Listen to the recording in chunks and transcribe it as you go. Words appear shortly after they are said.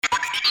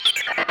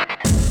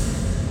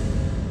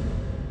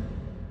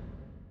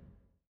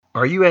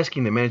Are you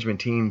asking the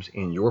management teams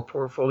in your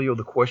portfolio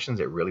the questions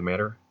that really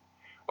matter?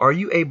 Are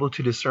you able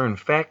to discern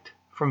fact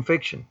from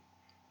fiction?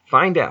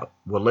 Find out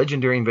what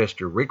legendary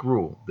investor Rick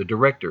Rule, the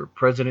director,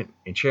 president,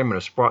 and chairman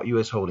of Sprott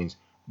US Holdings,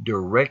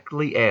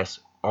 directly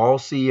asks all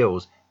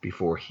CEOs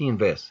before he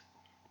invests.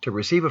 To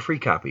receive a free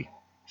copy,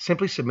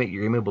 simply submit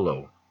your email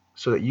below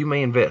so that you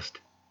may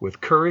invest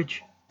with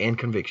courage and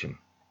conviction.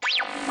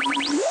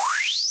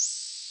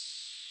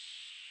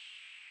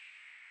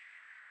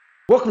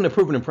 Welcome to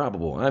Proven and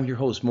Probable. I'm your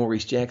host,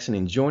 Maurice Jackson,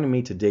 and joining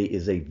me today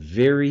is a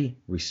very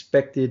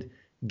respected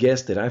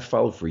guest that I've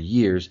followed for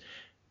years,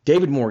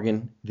 David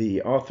Morgan,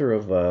 the author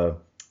of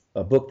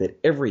a book that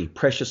every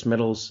precious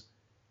metals,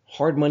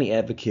 hard money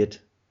advocate,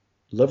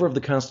 lover of the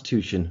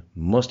Constitution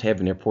must have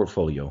in their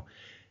portfolio.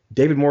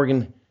 David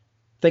Morgan,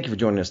 thank you for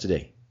joining us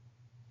today.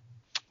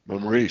 Well,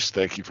 Maurice,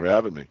 thank you for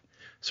having me.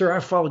 Sir,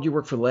 I've followed your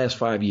work for the last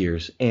 5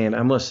 years, and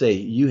I must say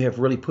you have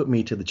really put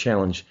me to the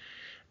challenge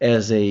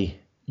as a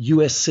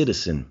U.S.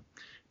 citizen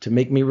to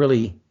make me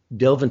really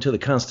delve into the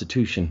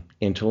Constitution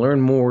and to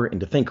learn more and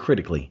to think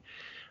critically.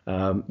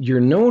 You're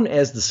known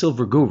as the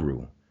Silver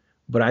Guru,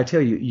 but I tell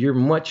you, you're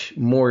much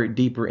more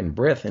deeper in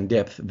breadth and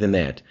depth than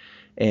that.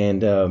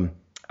 And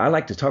I'd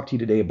like to talk to you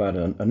today about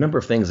a number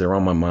of things that are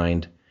on my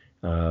mind.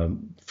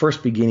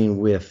 First, beginning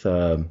with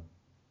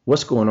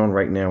what's going on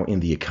right now in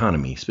the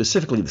economy,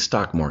 specifically the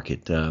stock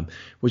market.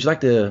 Would you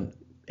like to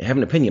have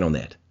an opinion on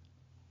that?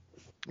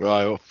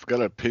 Well, I've got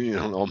an opinion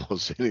on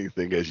almost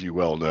anything, as you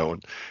well know,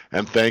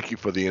 and thank you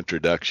for the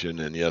introduction.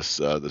 And yes,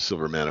 the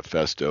Silver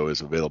Manifesto is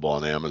available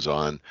on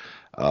Amazon.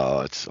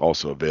 It's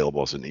also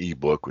available as an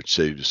ebook, which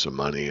saves you some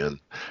money.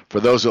 And for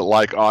those that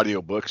like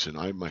audiobooks, and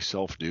I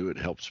myself do, it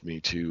helps me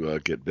to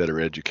get better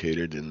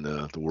educated in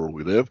the world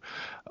we live.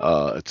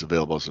 It's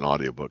available as an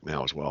audiobook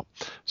now as well.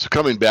 So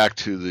coming back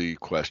to the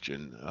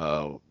question,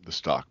 the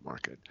stock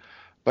market.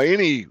 By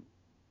any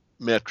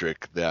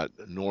metric that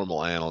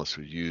normal analysts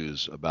would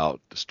use about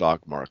the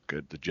stock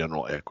market, the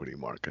general equity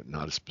market,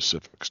 not a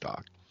specific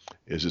stock,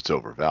 is it's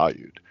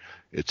overvalued.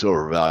 It's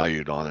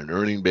overvalued on an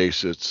earning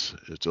basis.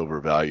 It's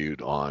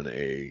overvalued on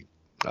a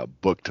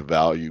book to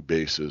value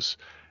basis.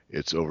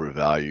 It's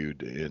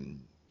overvalued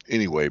in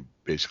any way,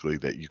 basically,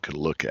 that you can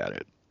look at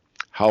it.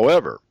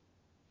 However,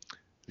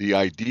 the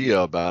idea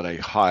about a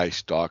high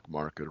stock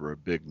market or a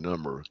big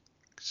number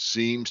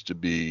seems to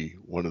be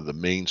one of the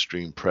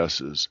mainstream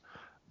press's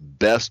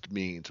best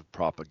means of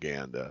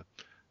propaganda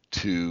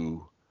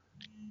to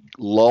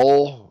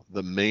lull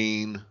the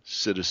main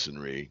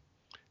citizenry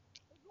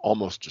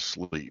almost to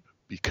sleep,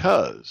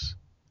 because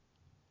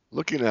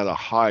looking at a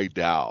high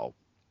Dow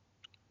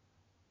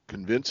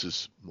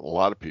convinces a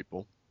lot of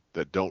people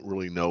that don't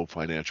really know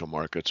financial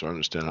markets or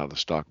understand how the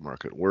stock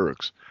market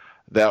works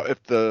that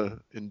if the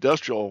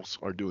industrials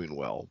are doing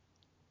well,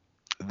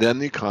 then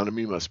the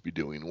economy must be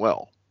doing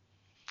well.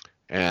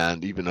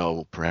 And even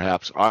though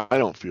perhaps I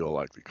don't feel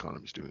like the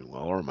economy's doing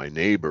well, or my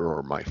neighbor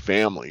or my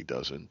family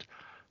doesn't,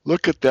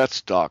 look at that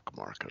stock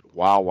market.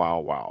 Wow, wow,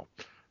 wow.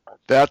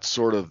 That's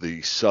sort of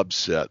the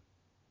subset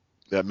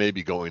that may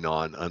be going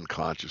on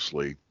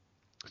unconsciously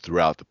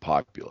throughout the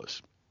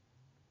populace.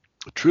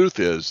 The truth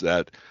is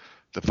that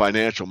the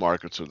financial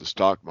markets or the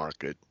stock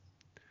market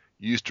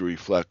used to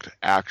reflect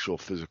actual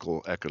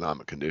physical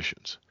economic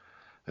conditions.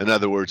 In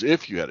other words,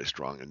 if you had a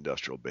strong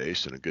industrial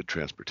base and a good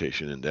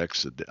transportation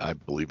index, I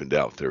believe in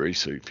Dow theory,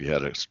 so if you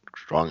had a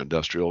strong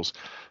industrials,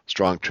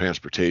 strong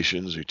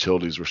transportations,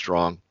 utilities were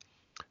strong,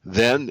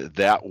 then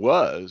that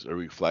was a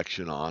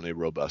reflection on a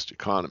robust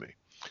economy.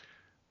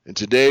 In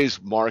today's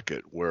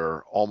market,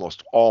 where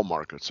almost all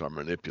markets are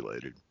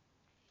manipulated,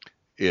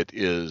 it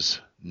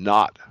is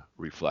not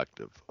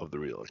reflective of the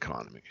real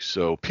economy.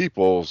 So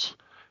people's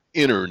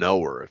inner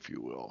knower, if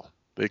you will,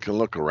 they can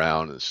look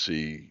around and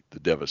see the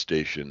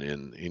devastation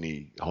in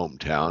any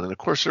hometown. And of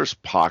course, there's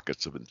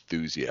pockets of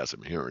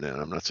enthusiasm here and there.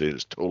 I'm not saying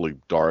it's totally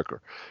dark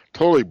or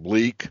totally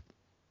bleak,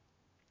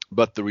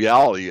 but the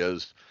reality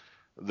is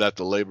that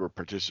the labor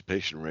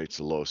participation rate's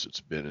the lowest it's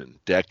been in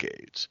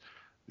decades.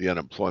 The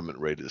unemployment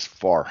rate is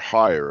far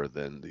higher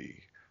than the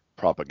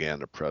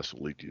propaganda press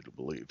will lead you to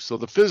believe. So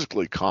the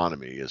physical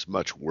economy is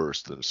much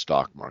worse than the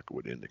stock market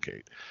would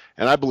indicate.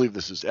 And I believe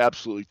this is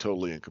absolutely,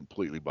 totally, and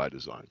completely by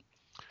design.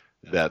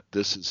 That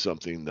this is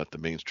something that the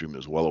mainstream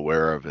is well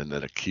aware of, and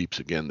that it keeps,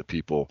 again, the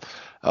people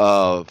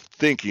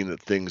thinking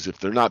that things, if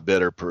they're not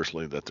better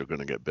personally, that they're going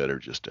to get better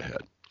just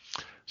ahead.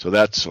 So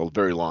that's a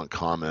very long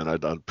comment.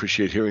 I'd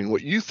appreciate hearing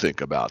what you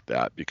think about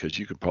that, because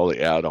you could probably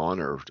add on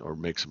or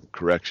make some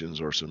corrections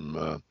or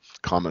some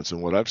comments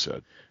on what I've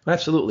said.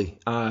 Absolutely.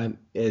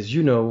 As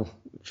you know,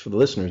 for the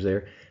listeners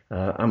there,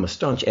 I'm a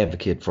staunch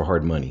advocate for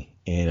hard money,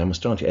 and I'm a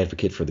staunch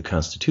advocate for the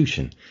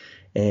Constitution.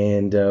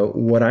 And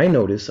what I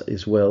notice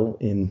as well,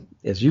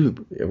 as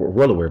you are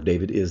well aware of,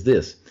 David, is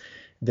this,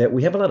 that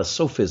we have a lot of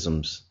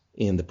sophisms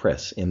in the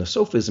press. And a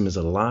sophism is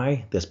a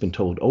lie that's been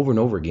told over and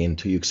over again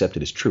until you accept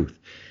it as truth.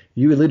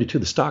 You alluded to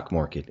the stock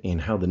market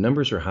and how the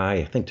numbers are high.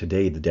 I think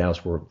today the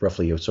Dow's were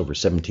roughly, it's over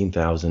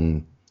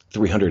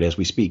 17,300 as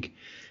we speak.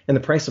 And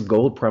the price of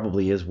gold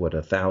probably is, what,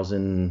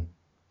 1,000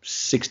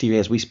 60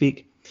 as we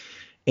speak.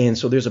 And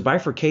so there's a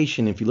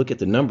bifurcation if you look at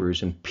the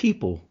numbers, and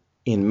people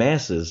in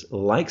masses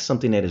like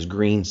something that is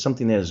green,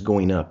 something that is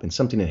going up, and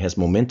something that has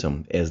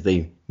momentum, as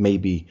they may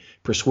be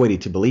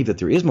persuaded to believe that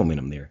there is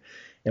momentum there.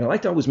 And I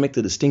like to always make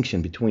the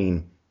distinction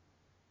between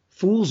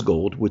fool's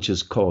gold, which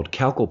is called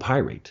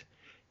chalcopyrite,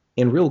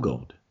 and real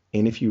gold.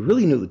 And if you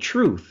really knew the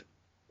truth,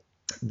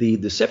 the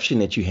deception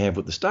that you have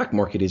with the stock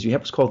market is you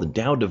have what's called the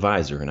Dow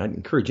divisor. And I'd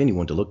encourage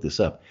anyone to look this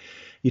up.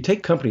 You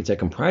take companies that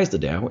comprise the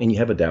Dow and you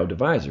have a Dow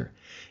divisor.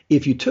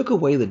 If you took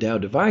away the Dow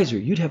divisor,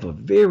 you'd have a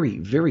very,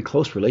 very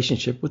close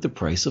relationship with the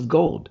price of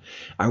gold.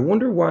 I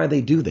wonder why they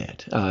do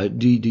that.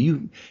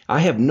 I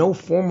have no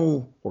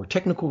formal or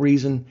technical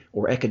reason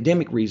or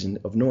academic reason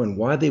of knowing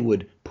why they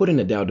would put in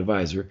a Dow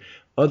divisor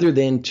other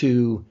than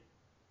to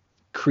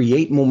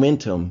create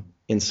momentum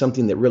in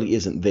something that really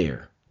isn't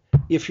there.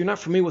 If you're not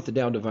familiar with the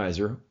Dow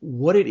divisor,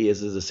 what it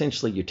is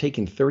essentially you're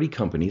taking 30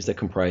 companies that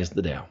comprise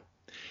the Dow,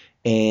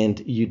 and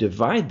you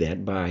divide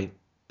that by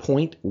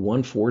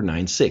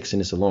 0.1496,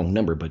 and it's a long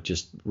number, but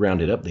just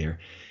round it up there.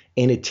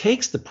 And it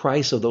takes the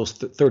price of those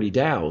 30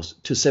 Dows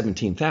to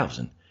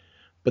 17,000.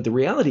 But the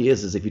reality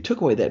is if you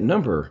took away that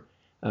number,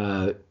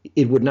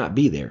 it would not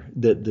be there.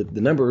 The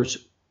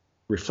numbers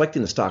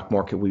reflecting the stock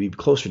market would be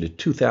closer to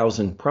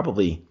 2,000,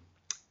 probably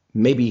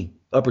maybe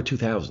upper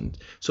 2000.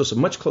 So it's a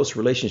much closer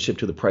relationship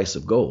to the price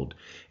of gold.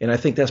 And I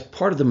think that's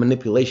part of the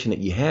manipulation that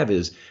you have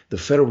is the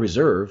Federal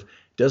Reserve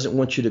doesn't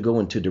want you to go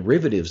into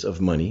derivatives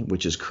of money,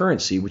 which is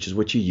currency, which is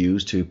what you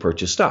use to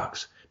purchase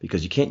stocks,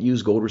 because you can't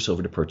use gold or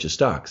silver to purchase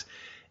stocks.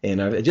 And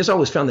I just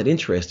always found that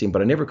interesting,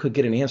 but I never could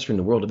get an answer in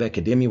the world of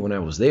academia when I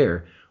was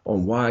there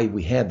on why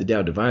we had the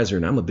Dow divisor.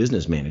 And I'm a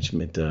business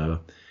management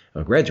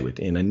graduate,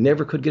 and I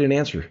never could get an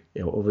answer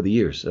over the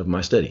years of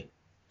my study.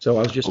 So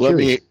I was just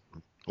curious.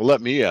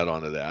 Let me add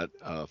on to that.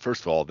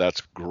 First of all,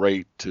 that's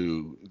great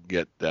to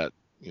get that,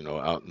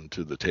 out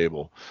into the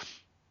table.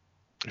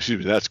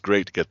 Excuse me, that's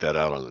great to get that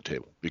out on the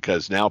table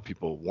because now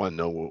people want to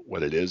know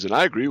what it is. And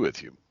I agree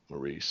with you,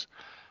 Maurice.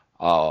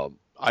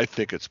 I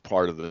think it's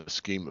part of the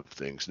scheme of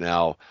things.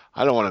 Now,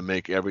 I don't want to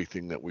make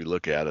everything that we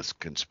look at as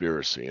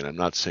conspiracy, and I'm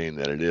not saying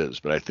that it is,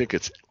 but I think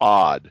it's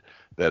odd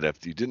that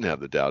if you didn't have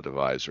the Dow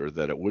divisor,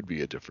 that it would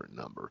be a different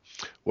number.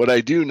 What I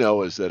do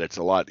know is that it's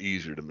a lot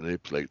easier to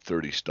manipulate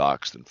 30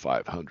 stocks than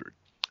 500.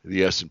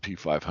 The S&P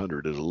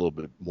 500 is a little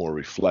bit more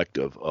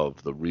reflective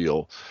of the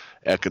real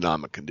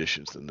economic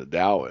conditions than the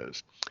Dow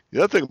is.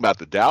 The other thing about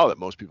the Dow that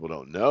most people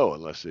don't know,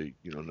 unless they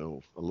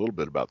know a little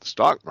bit about the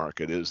stock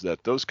market, is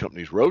that those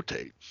companies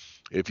rotate.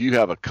 If you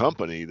have a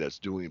company that's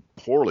doing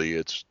poorly,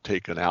 it's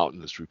taken out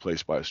and it's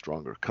replaced by a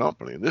stronger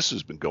company. And this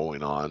has been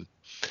going on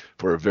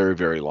for a very,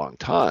 very long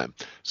time.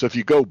 So if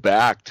you go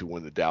back to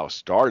when the Dow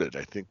started,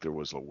 I think there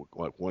was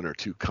like one or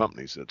two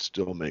companies that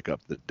still make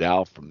up the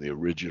Dow from the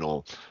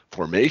original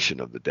formation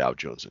of the Dow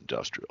Jones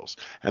Industrials.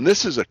 And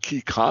this is a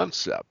key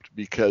concept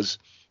because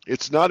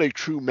it's not a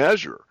true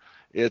measure.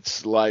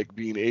 It's like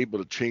being able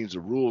to change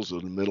the rules in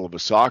the middle of a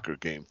soccer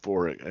game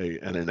for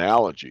an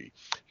analogy.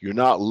 You're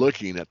not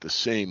looking at the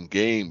same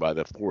game by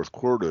the fourth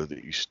quarter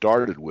that you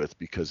started with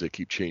because they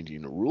keep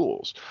changing the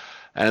rules.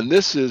 And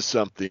this is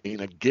something,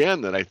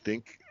 again, that I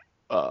think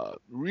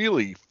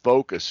really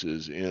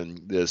focuses in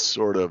this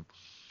sort of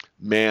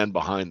man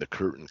behind the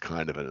curtain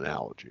kind of an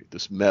analogy,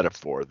 this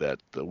metaphor that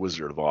the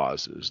Wizard of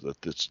Oz is, that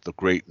it's the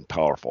great and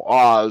powerful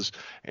Oz,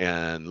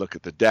 and look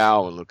at the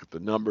Dow and look at the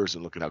numbers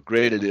and look at how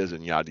great it is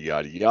and yada,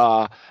 yada,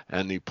 yada.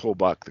 And you pull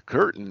back the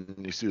curtain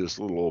and you see this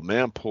little old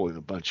man pulling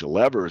a bunch of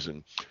levers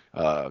and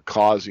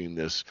causing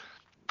this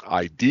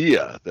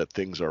idea that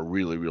things are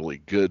really, really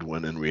good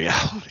when in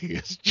reality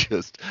it's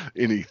just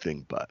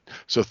anything but.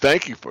 So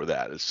thank you for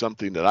that. It's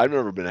something that I've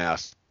never been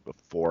asked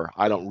before.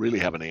 I don't really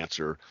have an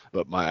answer,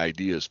 but my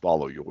ideas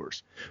follow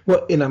yours.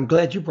 Well, and I'm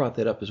glad you brought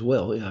that up as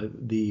well,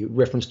 the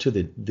reference to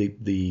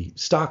the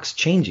stocks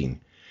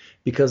changing,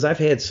 because I've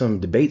had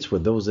some debates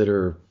with those that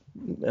are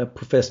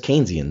professed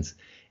Keynesians,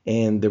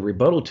 and the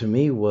rebuttal to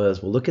me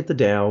was, well, look at the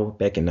Dow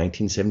back in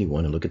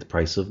 1971 and look at the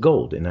price of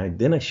gold. And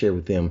then I share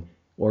with them,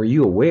 are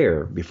you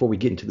aware, before we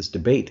get into this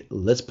debate,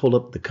 let's pull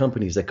up the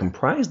companies that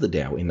comprise the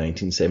Dow in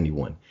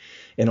 1971.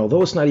 And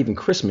although it's not even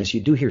Christmas, you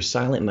do hear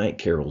silent night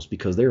carols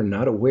because they're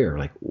not aware,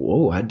 like,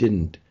 whoa, I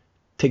didn't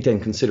take that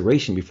in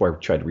consideration before I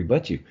tried to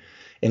rebut you.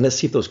 And let's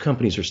see if those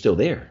companies are still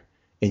there.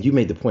 And you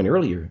made the point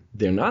earlier,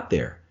 they're not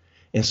there.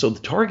 And so the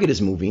target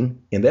is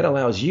moving, and that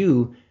allows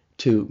you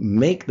to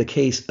make the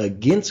case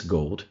against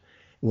gold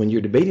when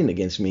you're debating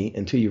against me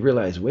until you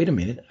realize, wait a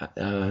minute,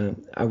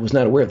 I was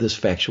not aware of this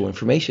factual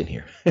information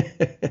here.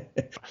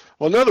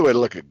 Well, another way to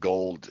look at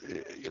gold,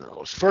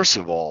 is first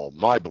of all,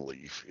 my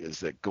belief is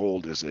that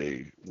gold is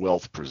a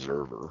wealth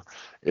preserver.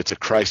 It's a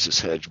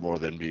crisis hedge more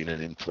than being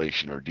an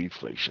inflation or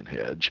deflation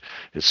hedge.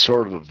 It's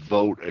sort of a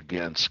vote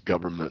against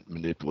government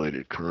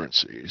manipulated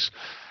currencies.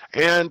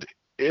 And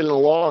in the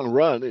long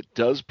run, it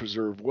does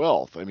preserve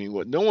wealth. I mean,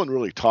 what no one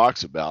really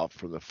talks about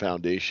from the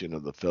foundation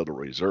of the Federal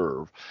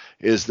Reserve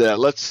is that,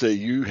 let's say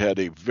you had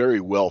a very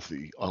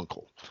wealthy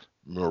uncle,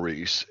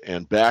 Maurice,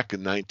 and back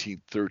in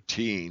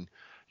 1913,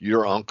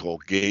 your uncle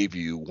gave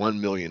you $1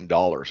 million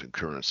in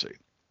currency.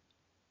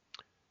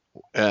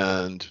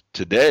 And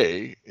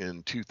today,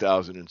 in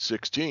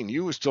 2016,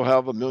 you would still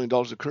have $1 million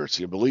of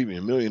currency. And believe me,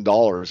 $1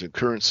 million in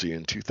currency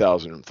in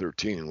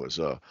 2013 was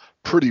a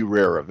pretty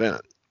rare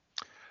event.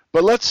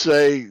 But let's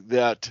say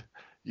that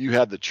you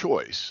had the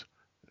choice.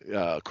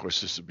 Of course,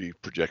 this would be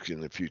projecting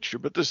in the future,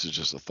 but this is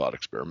just a thought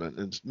experiment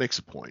and it makes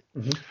a point.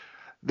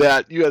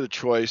 That you had a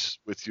choice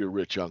with your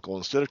rich uncle.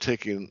 Instead of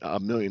taking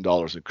 $1 million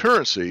in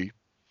currency,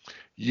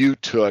 you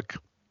took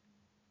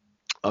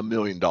 $1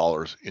 million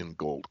in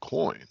gold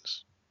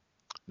coins.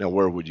 Now,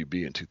 where would you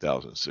be in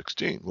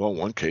 2016? Well, in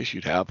one case,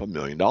 you'd have $1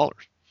 million.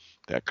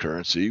 That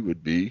currency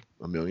would be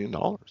 $1 million.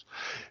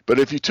 But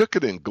if you took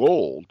it in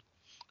gold,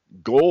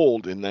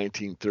 gold in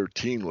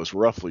 1913 was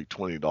roughly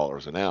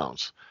 $20 an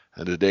ounce,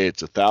 and today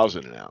it's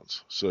 1,000 an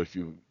ounce. So if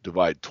you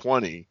divide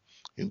 20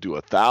 into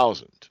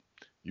 1,000,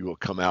 you will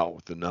come out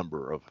with the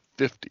number of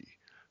 50.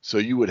 So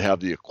you would have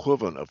the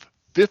equivalent of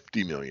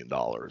 $50 million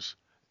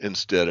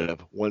instead of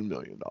 $1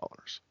 million.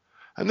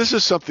 And this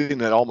is something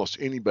that almost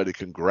anybody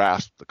can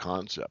grasp the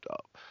concept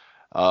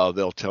of.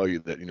 They'll tell you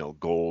that,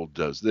 gold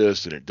does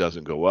this and it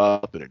doesn't go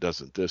up and it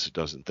doesn't this, it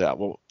doesn't that.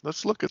 Well,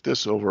 let's look at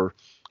this over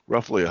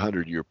roughly a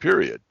 100-year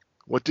period.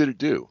 What did it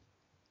do?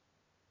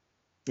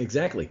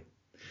 Exactly.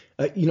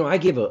 I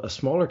give a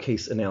smaller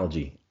case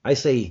analogy. I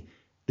say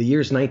the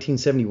year's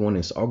 1971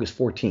 is August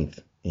 14th,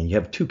 and you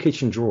have two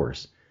kitchen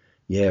drawers.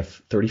 You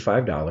have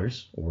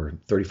 $35 or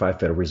 35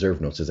 Federal Reserve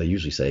notes, as I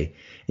usually say,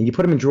 and you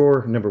put them in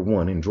drawer number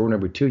 1. In drawer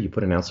number 2, you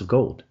put an ounce of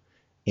gold.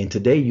 And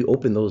today you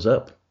open those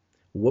up.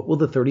 What will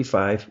the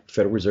 35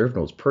 Federal Reserve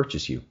notes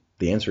purchase you?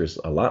 The answer is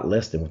a lot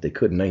less than what they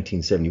could in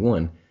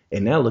 1971.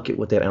 And now look at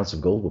what that ounce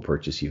of gold will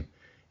purchase you.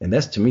 And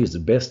that's, to me, is the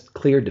best,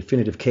 clear,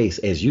 definitive case,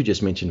 as you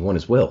just mentioned one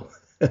as well,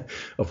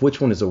 of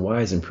which one is a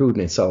wise and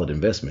prudent and solid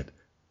investment.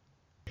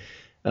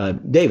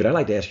 David, I'd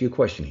like to ask you a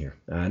question here.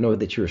 I know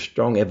that you're a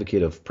strong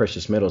advocate of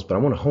precious metals, but I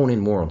want to hone in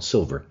more on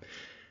silver.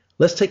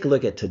 Let's take a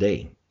look at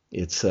today.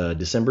 It's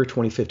December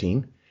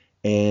 2015,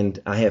 and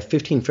I have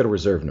 15 Federal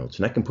Reserve notes,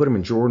 and I can put them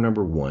in drawer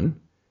number 1,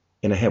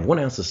 and I have 1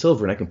 ounce of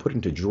silver, and I can put it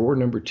into drawer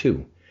number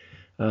 2.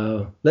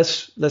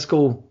 Let's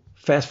go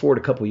fast forward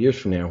a couple of years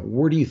from now.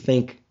 Where do you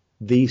think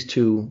these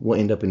two will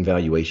end up in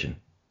valuation?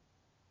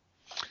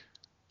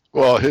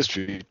 Well,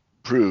 history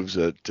proves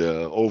that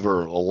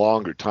over a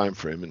longer time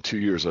frame, in 2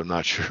 years I'm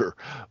not sure,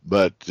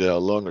 but a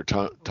longer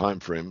time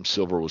frame,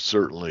 silver will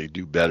certainly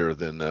do better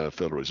than the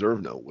Federal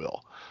Reserve note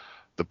will.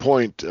 The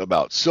point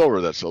about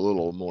silver that's a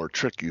little more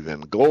tricky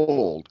than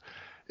gold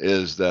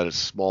is that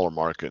it's a smaller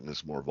market and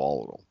it's more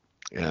volatile.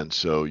 And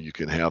so you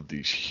can have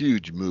these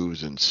huge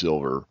moves in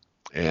silver,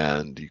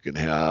 and you can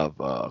have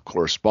a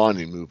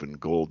corresponding move in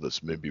gold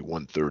that's maybe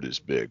 1/3 as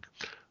big.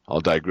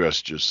 I'll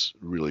digress just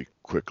really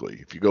quickly.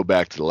 If you go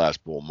back to the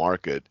last bull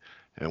market,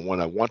 and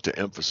what I want to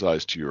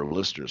emphasize to your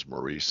listeners,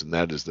 Maurice, and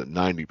that is that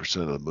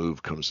 90% of the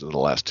move comes in the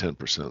last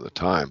 10% of the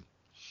time.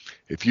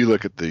 If you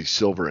look at the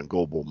silver and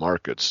gold bull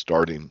markets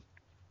starting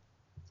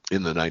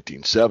in the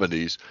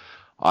 1970s,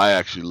 I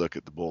actually look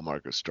at the bull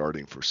market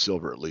starting for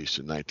silver at least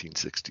in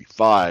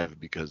 1965,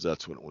 because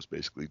that's when it was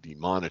basically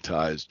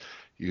demonetized.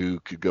 You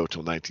could go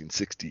till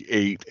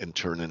 1968 and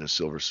turn in a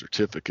silver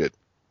certificate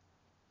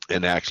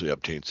and actually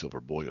obtain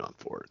silver bullion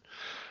for it.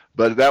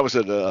 But that was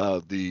at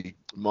the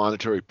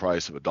monetary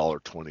price of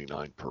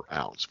 $1.29 per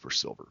ounce for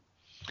silver.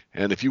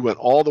 And if you went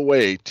all the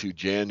way to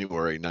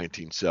January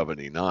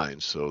 1979,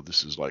 so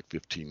this is like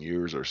 15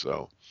 years or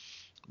so,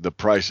 the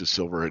price of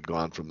silver had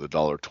gone from the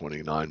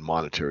 $1.29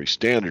 monetary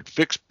standard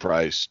fixed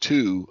price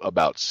to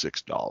about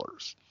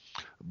 $6.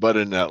 But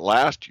in that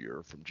last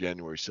year, from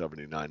January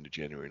 79 to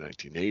January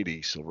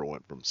 1980, silver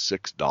went from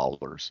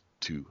 $6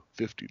 to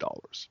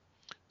 $50.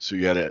 So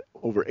you had an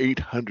over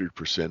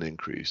 800%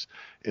 increase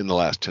in the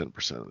last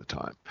 10% of the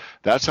time.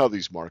 That's how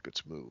these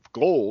markets move.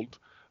 Gold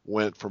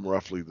went from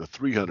roughly the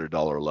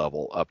 $300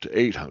 level up to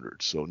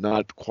 $800, so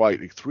not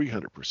quite a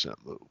 300%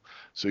 move.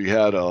 So you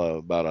had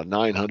about a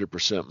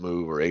 900%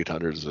 move, or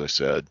 800 as I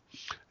said,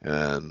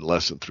 and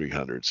less than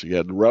 300. So you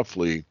had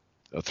roughly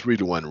a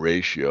 3-to-1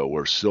 ratio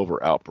where silver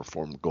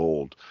outperformed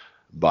gold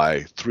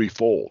by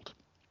threefold.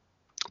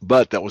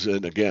 But that was,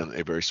 again,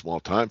 a very small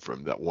time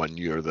frame, that 1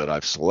 year that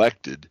I've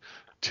selected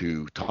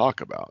to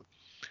talk about.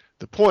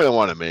 The point I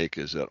want to make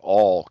is that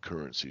all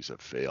currencies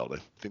have failed. I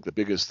think the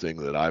biggest thing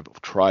that I've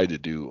tried to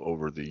do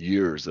over the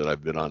years that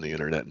I've been on the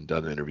internet and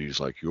done interviews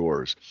like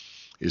yours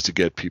is to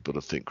get people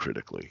to think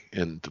critically.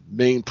 And the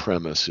main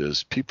premise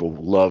is people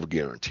love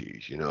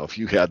guarantees. If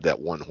you had that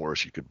one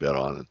horse you could bet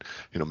on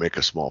and, make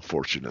a small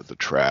fortune at the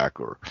track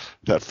or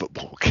that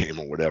football game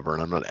or whatever,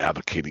 and I'm not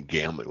advocating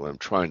gambling. What I'm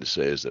trying to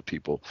say is that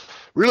people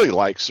really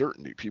like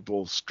certainty.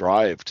 People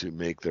strive to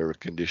make their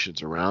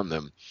conditions around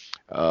them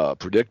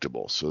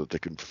predictable so that they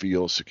can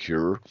feel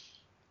secure.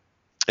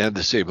 And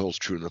the same holds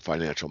true in the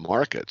financial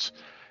markets.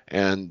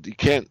 And you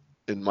can't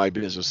in my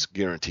business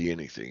guarantee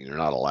anything. You're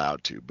not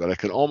allowed to, but I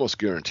can almost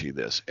guarantee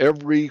this.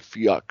 Every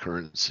fiat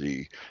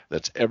currency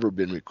that's ever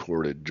been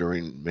recorded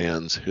during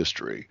man's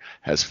history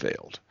has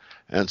failed.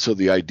 And so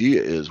the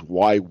idea is,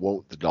 why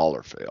won't the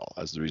dollar fail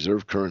as the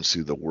reserve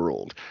currency of the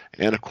world?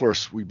 And of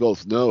course, we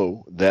both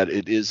know that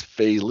it is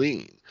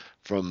failing.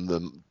 From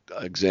the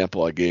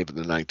example I gave in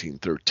the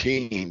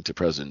 1913 to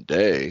present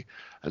day,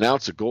 an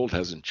ounce of gold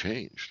hasn't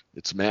changed.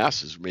 Its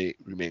mass has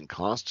remained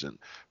constant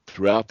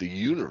throughout the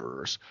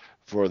universe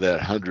for that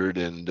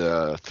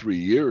 103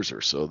 years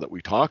or so that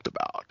we talked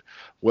about.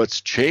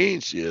 What's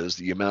changed is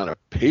the amount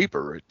of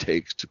paper it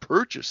takes to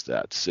purchase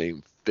that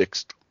same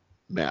fixed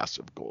mass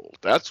of gold.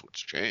 That's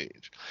what's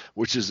changed,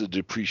 which is a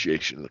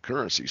depreciation of the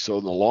currency. So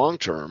in the long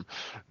term,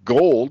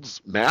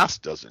 gold's mass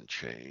doesn't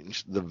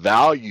change. The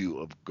value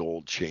of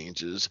gold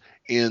changes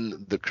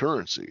in the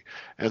currency.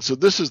 And so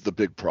this is the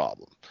big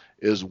problem,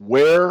 is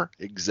where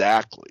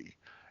exactly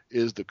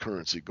is the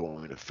currency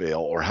going to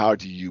fail, or how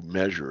do you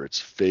measure its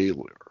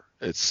failure?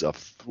 It's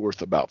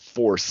worth about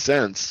 4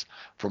 cents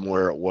from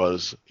where it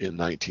was in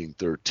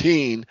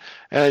 1913,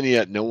 and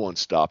yet no one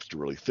stops to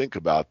really think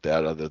about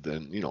that, other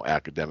than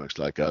academics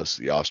like us,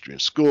 the Austrian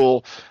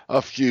school,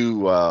 a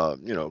few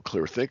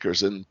clear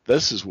thinkers. And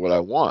this is what I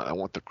want. I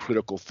want the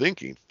critical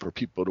thinking for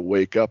people to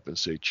wake up and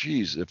say,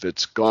 geez, if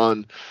it's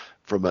gone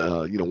from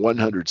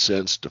 100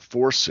 cents to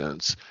 4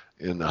 cents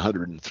in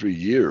 103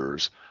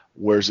 years,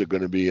 where's it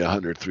going to be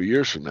 103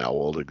 years from now?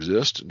 Will it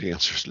exist? And the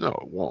answer is no,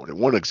 it won't. It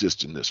won't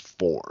exist in this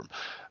form.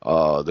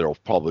 There'll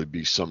probably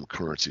be some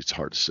currency. It's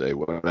hard to say.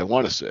 What I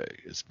want to say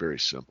is very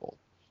simple.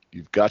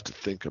 You've got to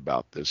think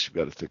about this. You've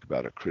got to think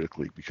about it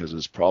critically, because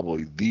it's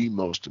probably the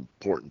most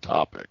important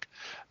topic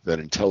that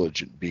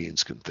intelligent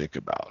beings can think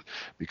about.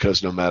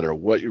 Because no matter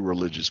what your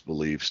religious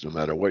beliefs, no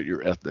matter what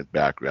your ethnic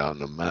background,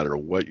 no matter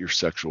what your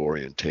sexual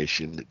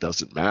orientation, it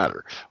doesn't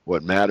matter.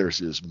 What matters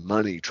is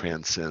money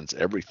transcends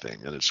everything,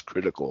 and it's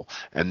critical.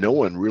 And no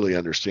one really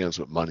understands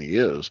what money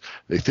is.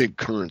 They think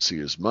currency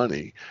is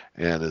money,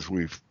 and as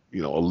we've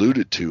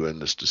alluded to in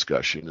this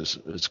discussion, is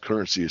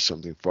currency is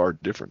something far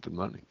different than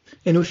money.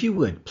 And if you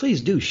would,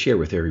 please do share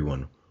with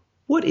everyone,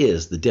 what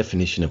is the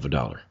definition of a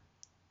dollar?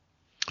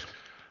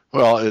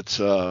 Well, it's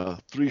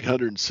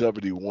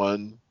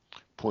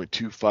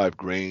 371.25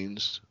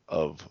 grains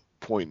of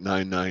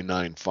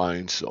 0.999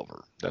 fine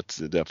silver. That's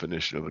the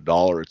definition of a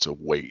dollar. It's a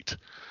weight.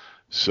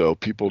 So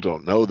people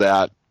don't know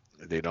that.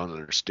 They don't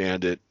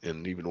understand it.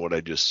 And even what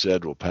I just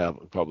said will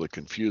probably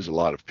confuse a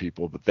lot of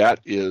people, but that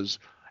is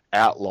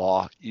at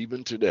law,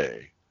 even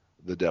today,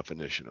 the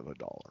definition of a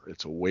dollar.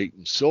 It's a weight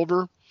in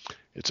silver.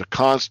 It's a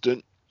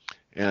constant.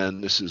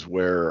 And this is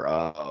where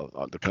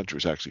the country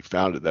was actually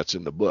founded. That's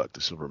in the book,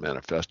 the Silver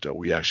Manifesto.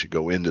 We actually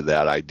go into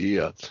that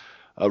idea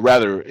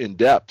rather in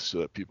depth, so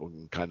that people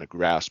can kind of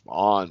grasp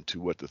on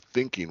to what the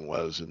thinking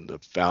was in the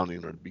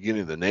founding or the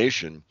beginning of the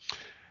nation,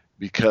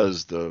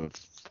 because the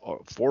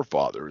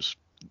forefathers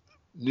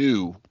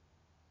knew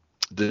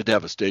the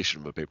devastation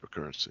of a paper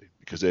currency,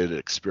 because they had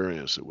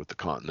experienced it with the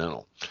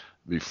Continental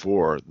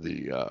before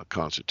the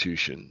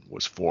Constitution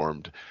was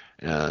formed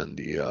and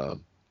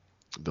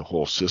the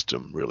whole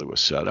system really was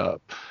set up.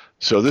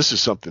 So this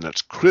is something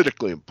that's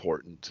critically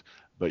important,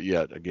 but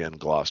yet again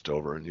glossed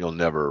over, and you'll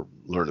never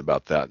learn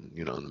about that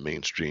in the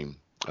mainstream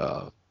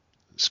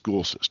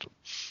school system.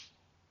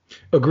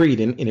 Agreed.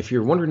 And if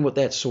you're wondering what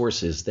that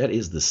source is, that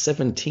is the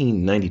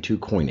 1792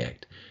 Coin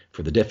Act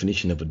for the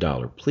definition of a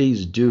dollar.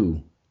 Please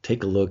do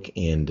take a look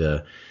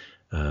and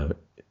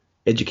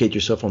educate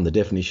yourself on the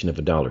definition of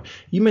a dollar.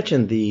 You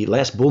mentioned the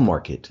last bull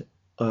market.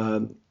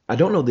 I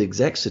don't know the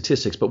exact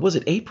statistics, but was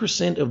it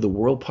 8% of the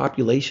world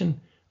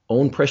population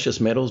owned precious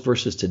metals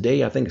versus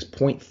today, I think it's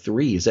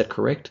 0.3. Is that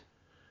correct?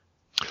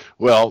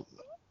 Well,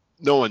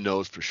 no one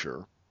knows for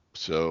sure.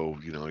 So,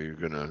 you're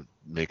going to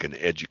make an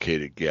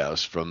educated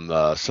guess from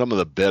some of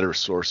the better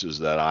sources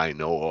that I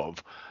know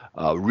of.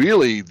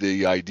 Really,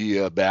 the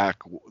idea back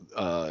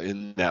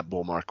in that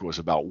bull market was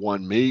about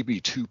 1, maybe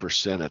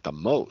 2% at the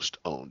most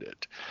owned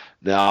it.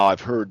 Now,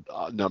 I've heard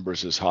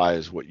numbers as high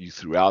as what you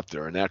threw out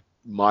there, and that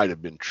might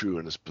have been true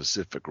in a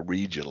specific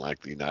region like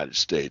the United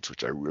States,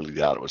 which I really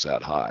doubt it was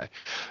that high.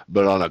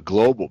 But on a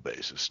global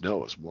basis,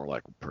 no, it's more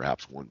like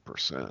perhaps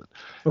 1%.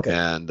 Okay.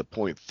 And the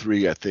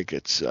 0.3, I think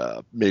it's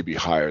maybe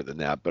higher than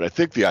that. But I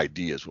think the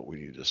idea is what we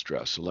need to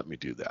stress. So let me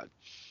do that.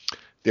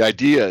 The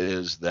idea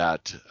is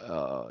that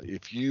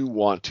if you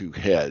want to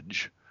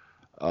hedge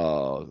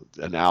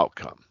an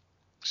outcome,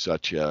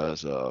 such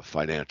as a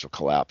financial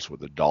collapse where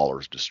the dollar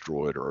is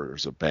destroyed, or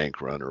there's a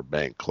bank run or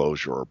bank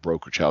closure or a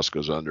brokerage house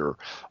goes under,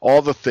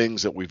 all the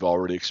things that we've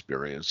already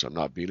experienced. I'm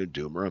not being a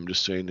doomer. I'm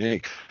just saying,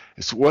 hey,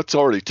 it's what's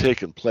already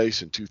taken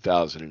place in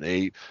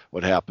 2008,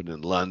 what happened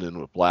in London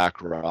with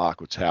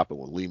BlackRock, what's happened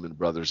with Lehman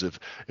Brothers. If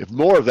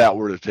more of that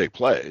were to take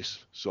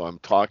place, so I'm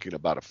talking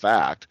about a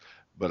fact,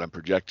 but I'm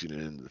projecting it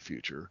into the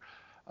future,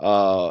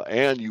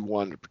 and you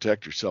wanted to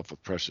protect yourself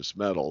with precious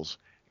metals,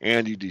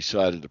 and you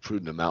decided the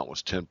prudent amount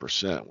was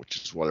 10%, which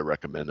is what I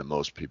recommend to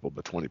most people,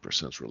 but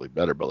 20% is really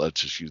better, but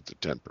let's just use the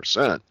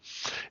 10%.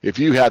 If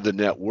you had the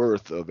net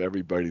worth of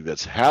everybody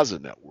that has a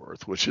net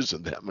worth, which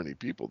isn't that many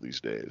people these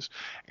days,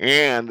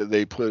 and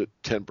they put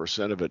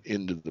 10% of it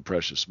into the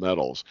precious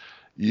metals,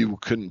 you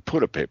couldn't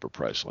put a paper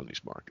price on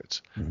these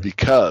markets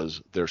because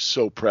they're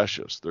so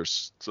precious.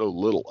 There's so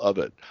little of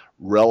it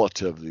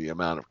relative to the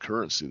amount of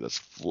currency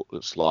that's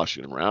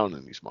sloshing around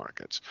in these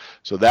markets.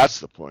 So that's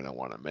the point I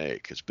want to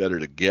make. It's better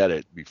to get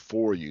it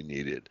before you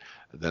need it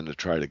than to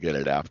try to get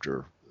it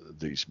after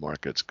these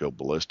markets go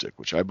ballistic,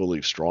 which I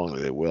believe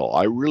strongly they will.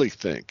 I really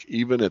think,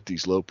 even at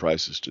these low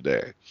prices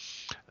today,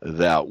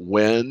 that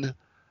when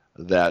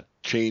that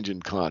change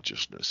in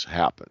consciousness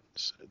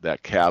happens,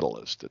 that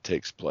catalyst that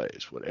takes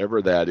place,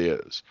 whatever that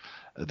is,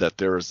 that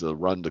there is the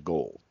run to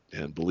gold.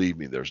 And believe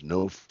me, there's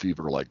no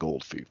fever like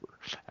gold fever.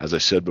 As I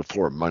said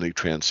before, money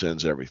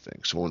transcends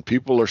everything. So when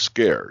people are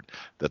scared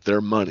that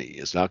their money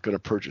is not going to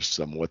purchase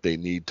them what they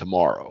need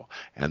tomorrow,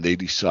 and they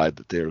decide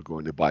that they are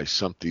going to buy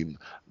something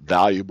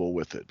valuable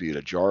with it, be it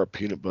a jar of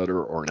peanut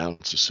butter or an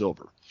ounce of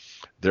silver,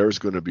 there's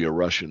going to be a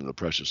rush into the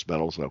precious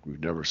metals like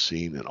we've never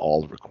seen in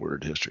all of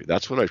recorded history.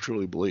 That's what I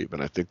truly believe,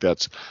 and I think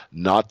that's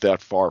not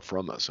that far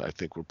from us. I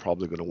think we're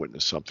probably going to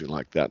witness something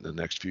like that in the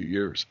next few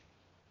years.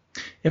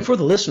 And for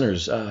the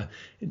listeners,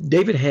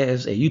 David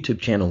has a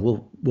YouTube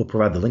channel. We'll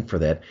provide the link for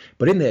that.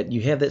 But in that,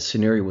 you have that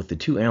scenario with the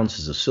 2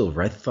 ounces of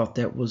silver. I thought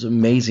that was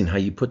amazing how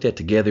you put that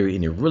together,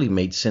 and it really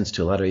made sense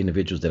to a lot of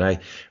individuals that I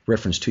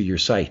referenced to your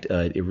site.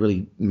 It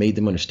really made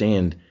them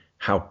understand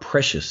how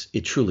precious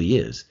it truly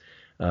is.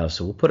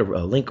 So we'll put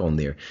a link on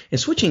there. And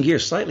switching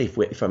gears slightly,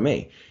 if I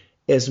may,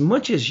 as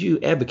much as you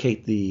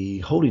advocate the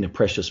holding of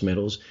precious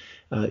metals,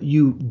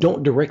 you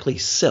don't directly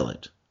sell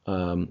it.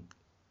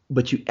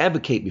 But you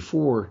advocate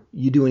before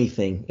you do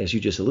anything, as you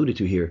just alluded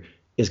to here,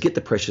 is get the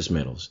precious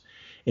metals.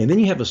 And then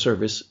you have a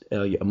service,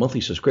 a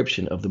monthly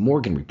subscription of the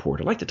Morgan Report.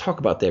 I'd like to talk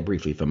about that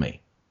briefly, if I may.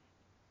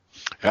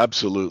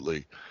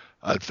 Absolutely.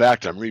 In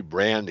fact, I'm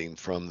rebranding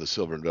from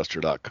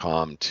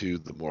thesilverinvestor.com to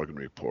the Morgan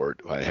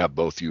Report. I have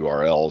both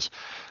URLs.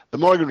 The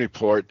Morgan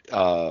Report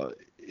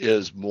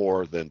is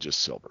more than just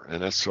silver,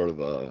 and that's sort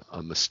of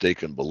a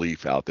mistaken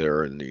belief out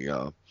there in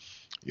the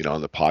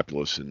in the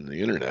populace and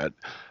the internet,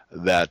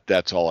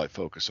 that's all I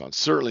focus on.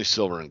 Certainly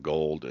silver and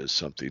gold is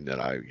something that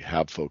I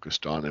have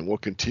focused on and will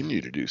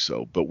continue to do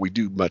so, but we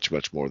do much,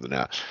 much more than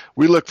that.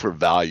 We look for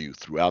value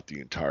throughout the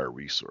entire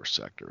resource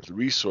sector. The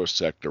resource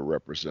sector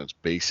represents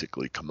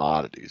basically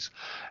commodities,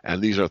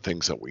 and these are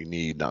things that we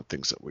need, not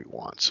things that we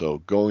want. So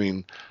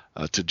going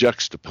to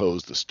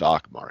juxtapose the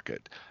stock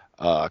market,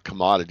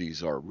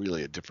 commodities are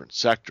really a different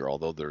sector,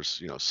 although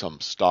there's some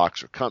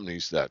stocks or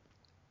companies that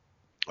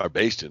are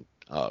based in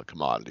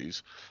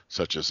commodities,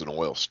 such as an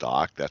oil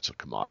stock. That's a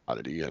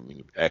commodity. I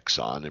mean,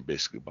 Exxon, and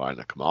basically buying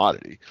a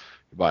commodity.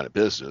 You're buying a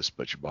business,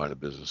 but you're buying a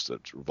business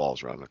that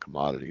revolves around a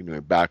commodity.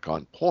 Anyway, back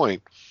on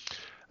point,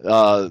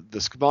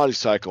 this commodity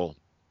cycle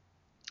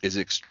is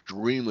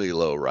extremely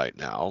low right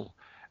now,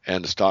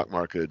 and the stock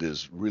market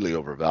is really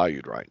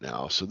overvalued right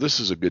now. So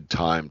this is a good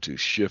time to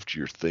shift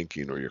your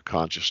thinking or your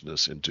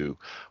consciousness into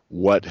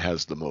what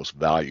has the most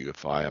value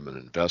if I am an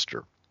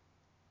investor.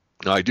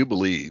 Now, I do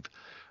believe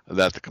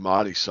that the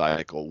commodity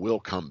cycle will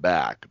come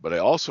back, but I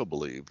also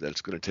believe that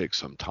it's going to take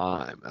some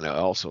time. And I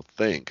also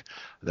think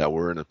that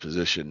we're in a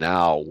position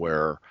now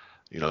where,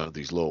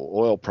 these low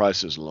oil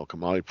prices and low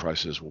commodity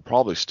prices will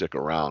probably stick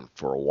around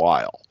for a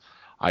while.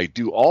 I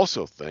do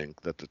also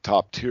think that the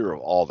top tier of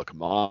all the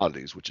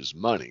commodities, which is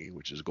money,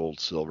 which is gold,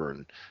 silver,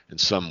 and in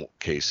some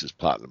cases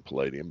platinum,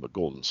 palladium, but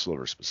gold and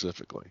silver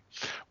specifically,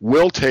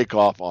 will take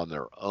off on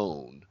their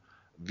own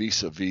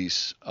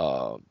vis-a-vis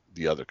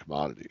the other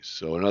commodities.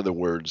 So in other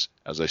words,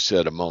 as I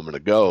said a moment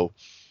ago,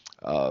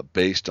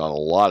 based on a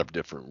lot of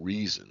different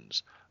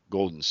reasons,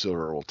 gold and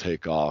silver will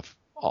take off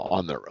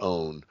on their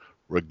own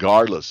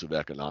regardless of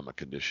economic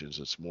conditions.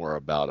 It's more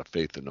about a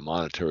faith in the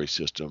monetary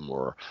system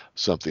or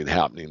something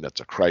happening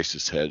that's a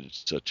crisis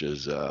hedge, such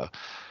as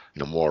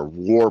more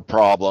war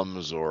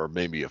problems or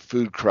maybe a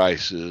food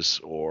crisis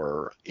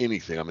or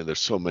anything. I mean, there's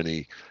so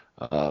many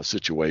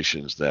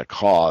situations that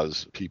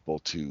cause people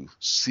to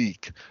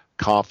seek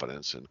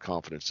confidence, and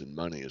confidence in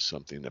money is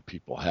something that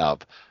people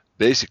have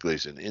basically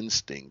as an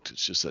instinct.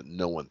 It's just that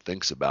no one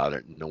thinks about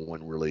it and no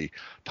one really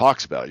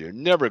talks about it. You're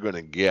never going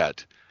to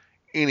get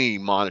any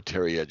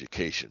monetary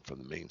education from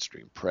the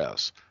mainstream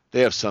press.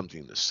 They have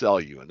something to sell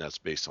you, and that's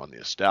based on the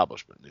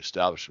establishment. The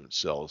establishment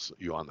sells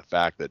you on the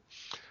fact that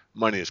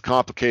money is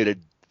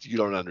complicated. You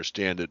don't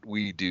understand it.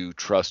 We do.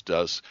 Trust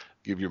us.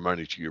 Give your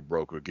money to your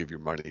broker. Give your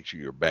money to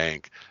your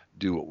bank.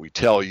 Do what we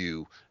tell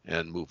you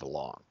and move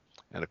along.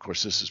 And of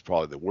course, this is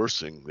probably the worst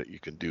thing that you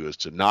can do, is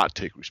to not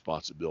take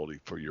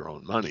responsibility for your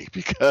own money,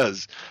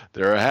 because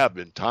there have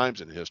been times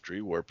in history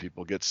where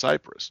people get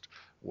Cypressed,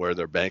 where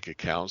their bank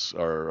accounts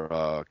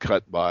are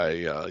cut by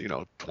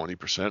 20%,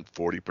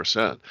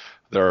 40%.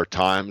 There are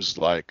times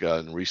like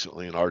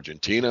recently in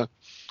Argentina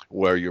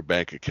where your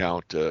bank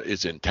account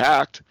is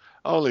intact,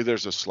 only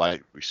there's a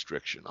slight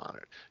restriction on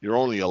it. You're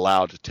only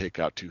allowed to take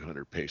out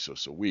 200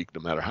 pesos a week,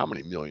 no matter how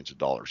many millions of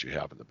dollars you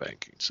have in the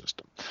banking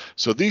system.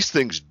 So these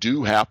things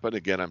do happen.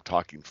 Again, I'm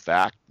talking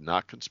fact,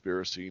 not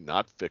conspiracy,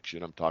 not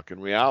fiction. I'm talking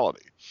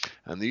reality.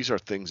 And these are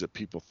things that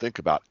people think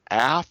about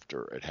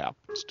after it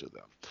happens to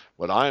them.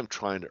 What I am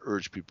trying to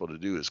urge people to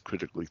do is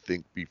critically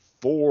think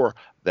before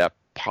that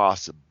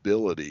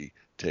possibility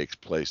takes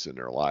place in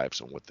their lives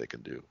and what they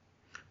can do.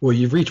 Well,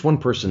 you've reached one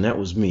person. That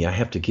was me. I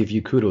have to give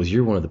you kudos.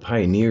 You're one of the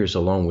pioneers,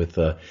 along with,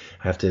 I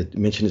have to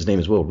mention his name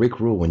as well, Rick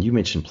Rule, when you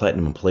mentioned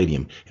platinum and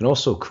palladium. And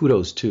also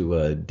kudos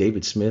to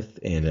David Smith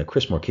and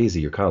Chris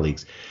Marchese, your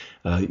colleagues.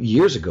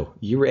 Years ago,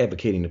 you were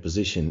advocating a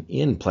position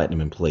in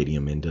platinum and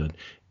palladium, and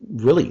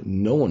really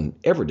no one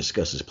ever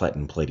discusses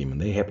platinum and palladium.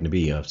 And they happen to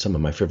be some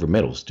of my favorite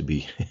metals, to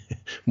be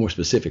more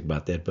specific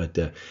about that. But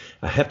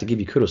I have to give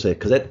you kudos to that,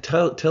 because that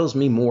tells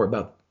me more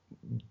about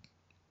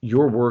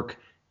your work,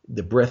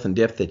 the breadth and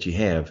depth that you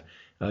have.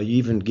 You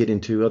even get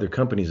into other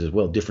companies as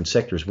well, different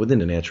sectors within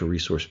the natural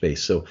resource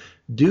space. So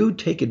do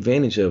take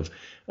advantage of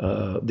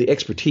the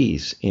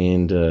expertise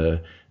and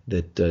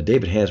that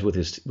David has with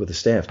his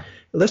staff.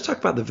 Let's talk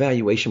about the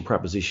valuation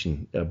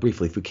proposition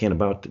briefly, if we can,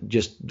 about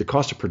just the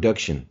cost of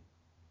production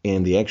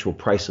and the actual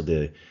price of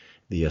the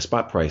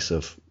spot price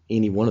of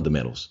any one of the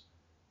metals.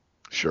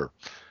 Sure.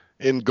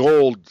 In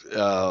gold,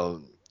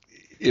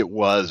 it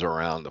was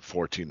around the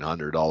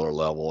 $1,400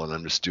 level, and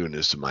I'm just doing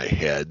this in my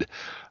head,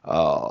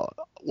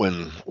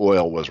 when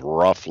oil was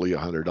roughly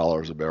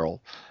 $100 a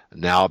barrel.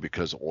 Now,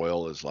 because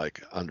oil is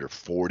like under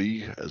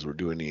 40 as we're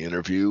doing the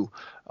interview,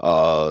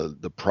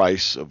 the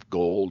price of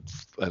gold,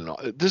 and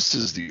this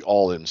is the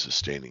all-in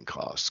sustaining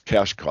costs.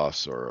 Cash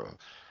costs are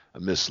a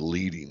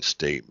misleading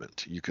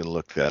statement. You can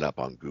look that up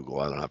on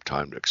Google. I don't have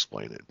time to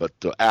explain it. But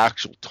the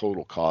actual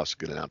total cost of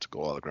getting out to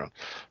gold out of the ground,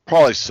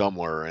 probably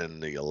somewhere in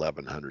the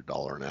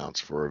 $1,100 an ounce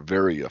for a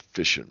very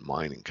efficient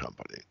mining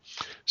company.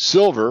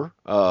 Silver,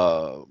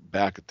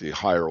 back at the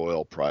higher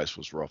oil price,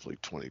 was roughly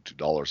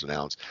 $22 an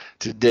ounce.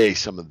 Today,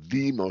 some of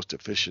the most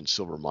efficient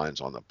silver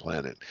mines on the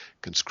planet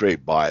can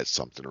scrape by at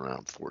something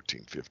around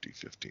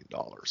 $14.50,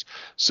 $15.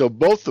 So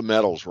both the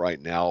metals right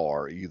now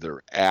are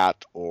either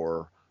at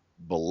or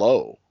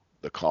below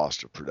the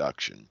cost of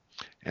production.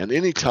 And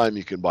anytime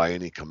you can buy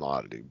any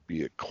commodity,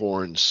 be it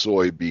corn,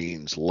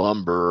 soybeans,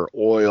 lumber,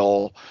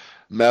 oil,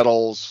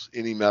 metals,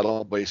 any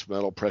metal, base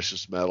metal,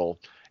 precious metal,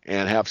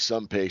 and have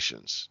some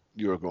patience,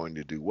 you are going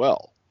to do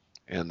well.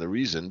 And the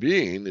reason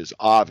being is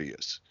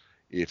obvious.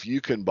 If you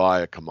can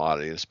buy a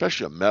commodity,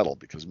 especially a metal,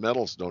 because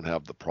metals don't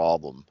have the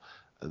problem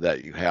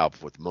that you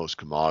have with most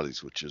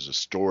commodities, which is a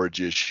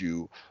storage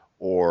issue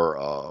or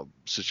a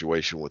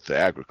situation with the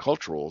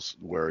agriculturals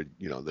where,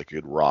 they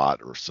could rot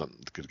or something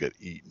could get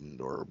eaten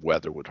or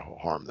weather would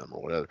harm them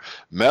or whatever.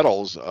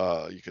 Metals,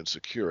 you can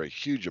secure a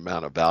huge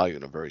amount of value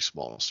in a very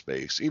small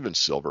space. Even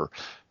silver,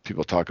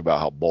 people talk about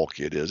how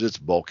bulky it is. It's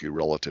bulky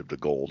relative to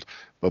gold,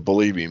 but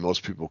believe me,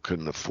 most people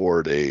couldn't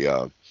afford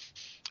a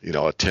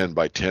 10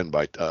 by 10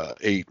 by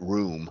 8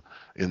 room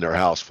in their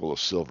house full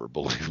of silver.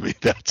 Believe me,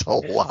 that's a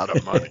lot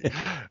of money.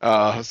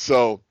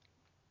 So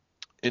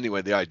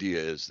anyway, the idea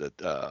is that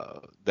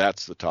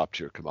that's the top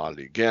tier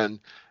commodity again,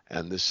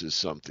 and this is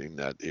something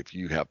that if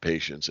you have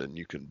patience and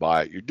you can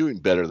buy it, you're doing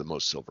better than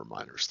most silver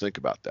miners. Think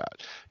about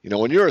that.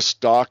 When you're a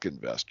stock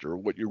investor,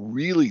 what you're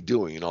really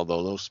doing,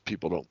 although most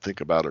people don't think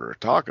about it or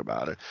talk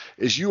about it,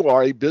 is you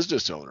are a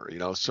business owner.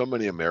 So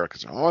many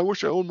Americans are, I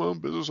wish I owned my own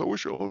business. I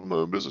wish I owned my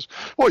own business.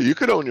 Well, you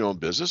could own your own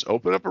business,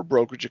 open up a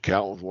brokerage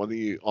account with one of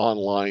the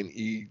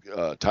online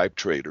type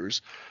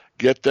traders,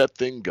 get that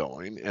thing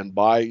going and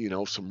buy,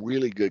 some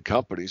really good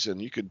companies.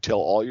 And you can tell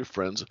all your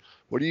friends,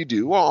 what do you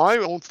do? Well, I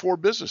own 4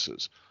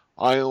 businesses.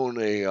 I own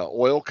a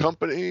oil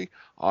company.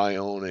 I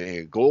own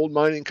a gold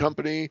mining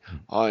company.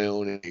 I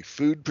own a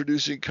food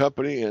producing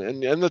company.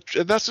 And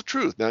that's the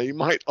truth. Now, you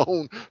might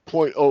own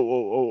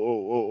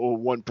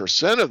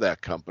 0.00001% of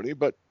that company,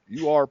 but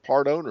you are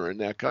part owner in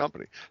that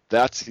company.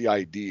 That's the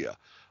idea.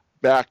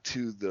 Back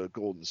to the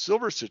gold and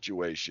silver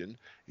situation,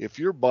 if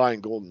you're buying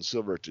gold and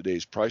silver at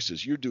today's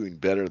prices, you're doing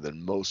better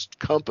than most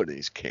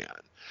companies can.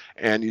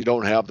 And you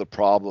don't have the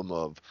problem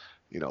of,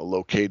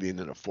 locating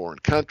in a foreign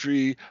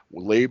country,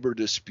 labor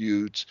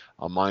disputes,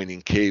 a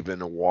mining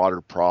cave-in, a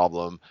water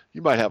problem.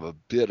 You might have a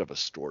bit of a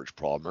storage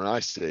problem. And I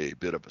say a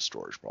bit of a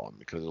storage problem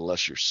because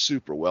unless you're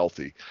super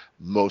wealthy,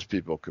 most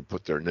people can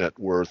put their net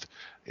worth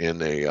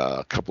in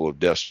a couple of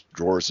desk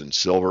drawers in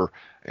silver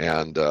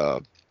and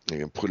you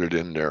can put it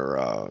in their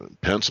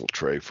pencil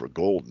tray for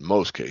gold in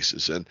most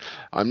cases. And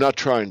I'm not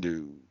trying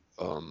to,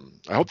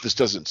 I hope this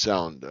doesn't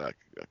sound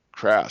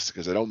crass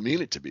because I don't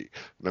mean it to be.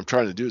 What I'm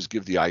trying to do is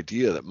give the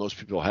idea that most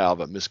people have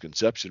a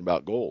misconception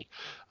about gold.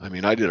 I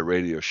mean, I did a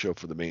radio show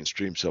for the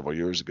mainstream several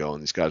years ago,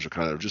 and these guys were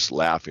kind of just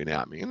laughing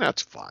at me, and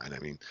that's fine. I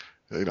mean,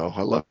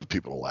 I love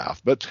people to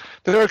laugh, but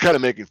they were kind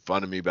of making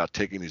fun of me about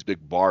taking these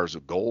big bars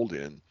of gold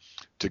in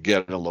to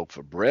get a loaf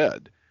of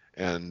bread.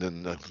 And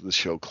then the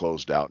show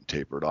closed out and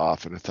tapered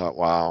off. And I thought,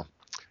 wow,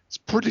 it's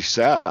pretty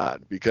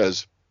sad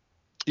because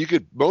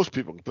most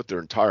people can put their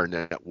entire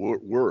net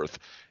worth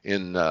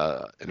in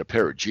a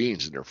pair of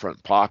jeans in their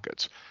front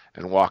pockets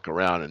and walk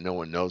around, and no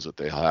one knows that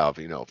they have,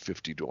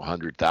 $50 to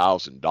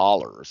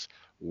 $100,000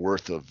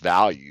 worth of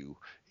value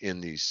in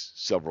these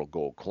several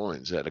gold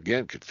coins that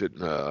again could fit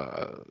in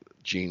a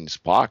jeans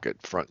pocket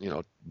front,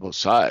 both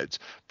sides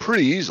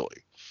pretty easily.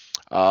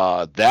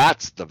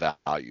 That's the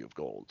value of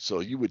gold.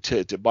 So you would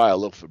to buy a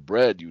loaf of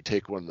bread, you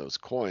take one of those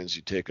coins,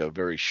 you take a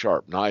very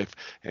sharp knife,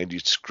 and you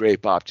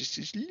scrape off just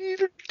this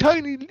little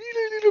tiny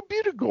little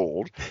bit of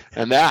gold,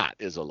 and that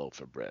is a loaf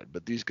of bread.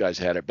 But these guys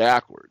had it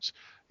backwards.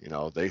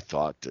 They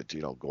thought that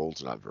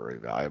gold's not very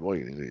valuable.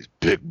 You need these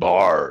big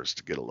bars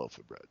to get a loaf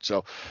of bread.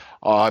 So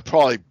I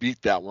probably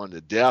beat that one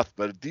to death.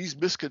 But these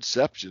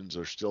misconceptions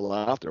are still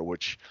out there,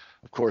 which,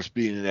 of course,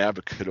 being an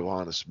advocate of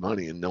honest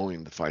money and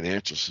knowing the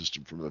financial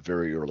system from a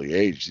very early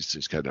age, these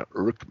things kind of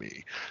irk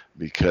me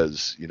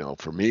because,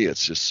 for me,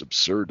 it's just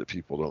absurd that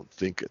people don't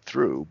think it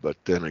through. But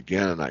then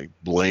again, I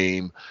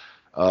blame,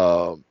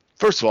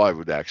 first of all, I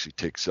would actually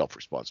take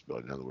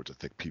self-responsibility. In other words, I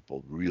think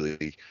people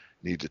really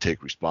need to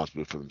take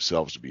responsibility for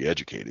themselves to be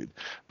educated.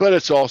 But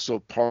it's also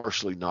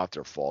partially not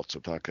their fault. So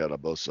I'm talking out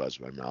of both sides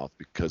of my mouth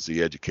because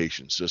the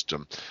education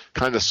system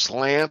kind of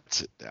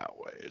slants it that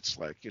way. It's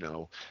like,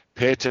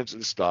 pay attention to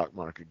the stock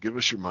market, give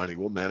us your money,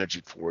 we'll manage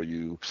it for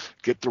you,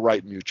 get the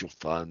right mutual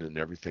fund, and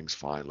everything's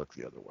fine. Look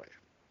the other way.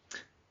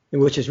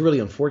 Which is really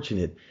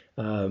unfortunate.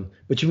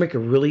 But you make a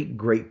really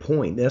great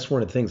point. That's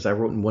one of the things I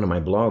wrote in one of my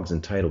blogs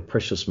entitled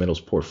Precious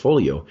Metals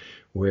Portfolio,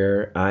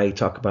 where I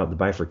talk about the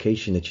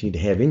bifurcation that you need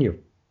to have in your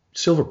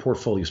silver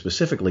portfolio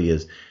specifically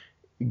is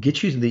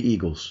get you to the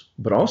Eagles,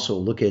 but also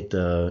look at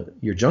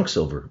your junk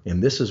silver.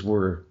 And this is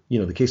where,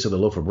 the case of the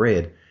loaf of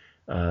bread,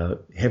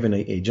 having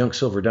a junk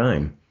silver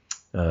dime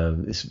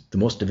is the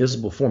most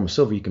divisible form of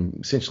silver you can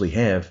essentially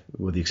have,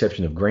 with the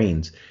exception of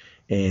grains.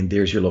 And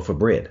there's your loaf of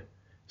bread.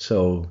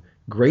 So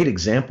great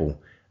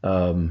example.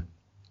 And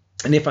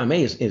if I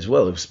may as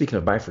well, speaking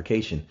of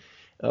bifurcation,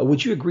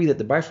 would you agree that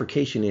the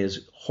bifurcation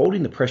is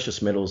holding the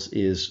precious metals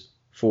is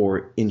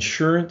for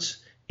insurance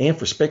and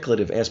for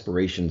speculative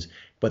aspirations,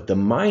 but the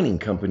mining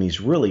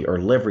companies really are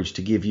leveraged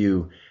to give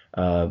you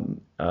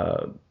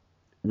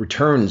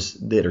returns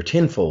that are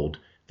tenfold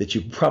that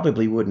you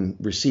probably wouldn't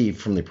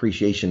receive from the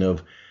appreciation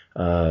of,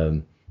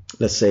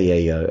 let's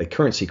say, a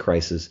currency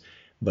crisis.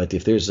 But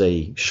if there's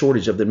a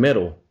shortage of the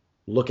metal,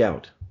 look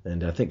out.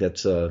 And I think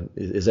that's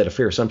is that a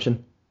fair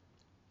assumption?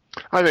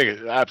 I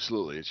think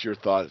absolutely. It's your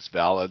thought. It's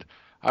valid.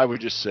 I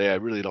would just say I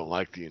really don't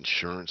like the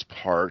insurance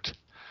part.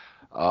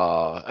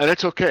 And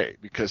it's okay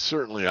because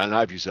certainly, and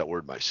I've used that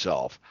word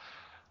myself,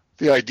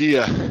 the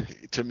idea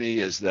to me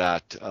is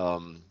that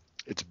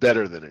it's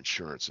better than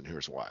insurance, and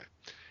here's why.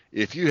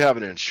 If you have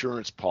an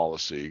insurance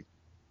policy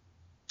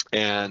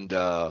and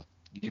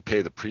you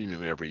pay the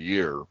premium every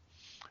year,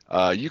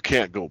 you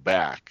can't go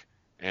back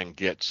and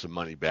get some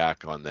money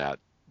back on that,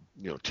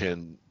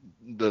 10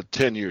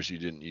 years you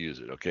didn't use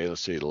it. Okay,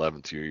 let's say the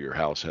 11th year your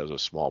house has a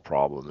small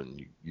problem and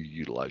you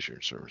utilize your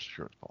insurance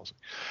policy.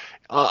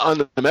 On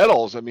the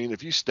metals, I mean,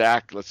 if you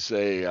stack, let's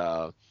say,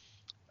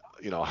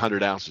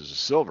 100 ounces of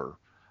silver,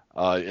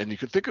 and you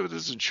can think of it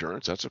as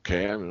insurance, that's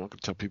okay. I mean, I'm not going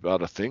to tell people how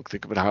to think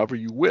of it however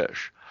you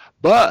wish.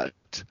 But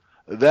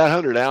that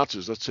 100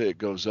 ounces, let's say it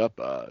goes up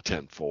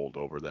tenfold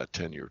over that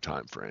 10-year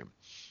time frame,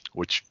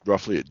 which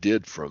roughly it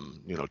did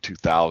from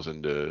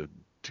 2000 to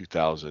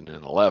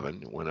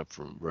 2011. It went up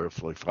from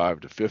roughly 5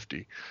 to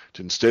 50.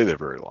 Didn't stay there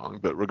very long,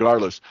 but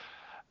regardless,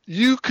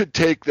 you could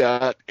take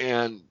that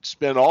and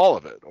spend all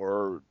of it,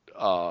 or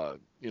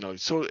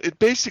so it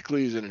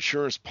basically is an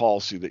insurance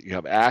policy that you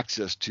have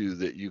access to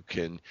that you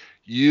can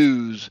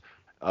use,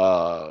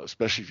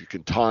 especially if you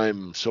can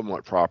time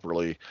somewhat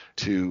properly,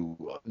 to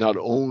not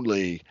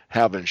only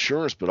have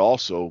insurance but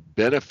also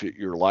benefit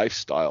your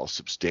lifestyle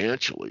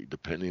substantially,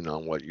 depending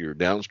on what your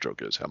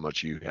downstroke is, how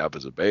much you have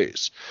as a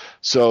base.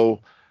 So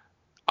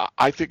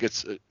I think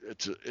it's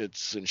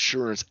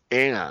insurance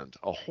and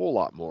a whole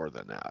lot more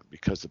than that,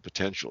 because the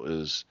potential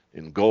is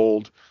in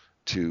gold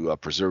to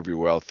preserve your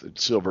wealth, and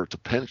silver to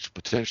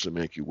potentially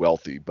make you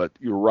wealthy. But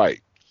you're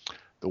right.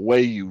 The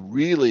way you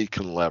really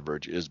can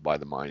leverage is by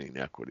the mining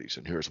equities,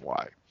 and here's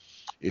why.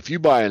 If you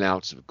buy an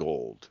ounce of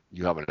gold,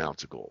 you have an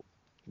ounce of gold.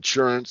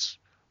 Insurance,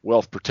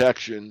 wealth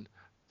protection,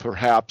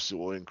 perhaps it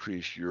will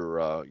increase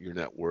your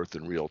net worth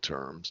in real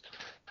terms.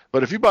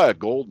 But if you buy a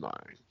gold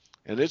mine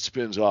and it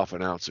spins off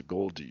an ounce of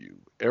gold to you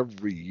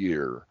every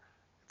year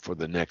for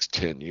the next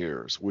 10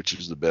 years, which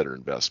is the better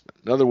investment?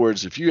 In other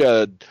words, if you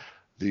had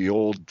the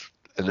old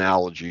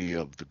analogy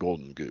of the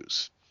golden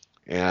goose,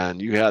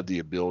 and you had the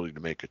ability to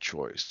make a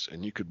choice,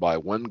 and you could buy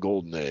one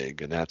golden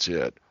egg and that's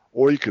it,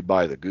 or you could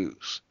buy the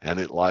goose and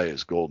it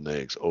lays golden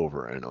eggs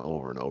over and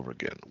over and over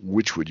again.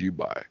 Which would you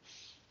buy?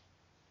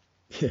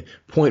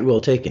 Point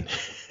well taken.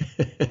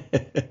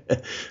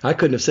 I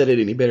couldn't have said it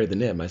any better than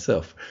that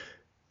myself.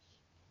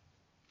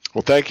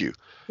 Well, thank you.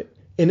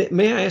 And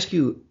may I ask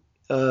you,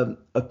 a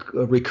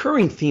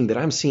recurring theme that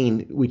I'm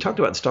seeing, we talked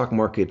about the stock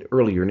market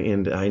earlier,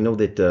 and I know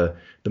that the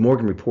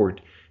Morgan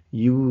Report,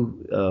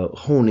 you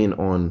hone in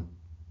on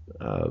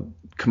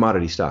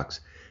commodity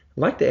stocks.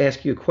 I'd like to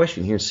ask you a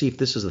question here and see if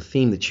this is a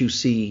theme that you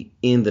see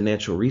in the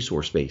natural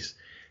resource space.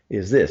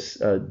 Is this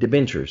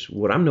debentures?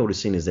 What I'm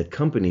noticing is that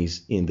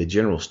companies in the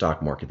general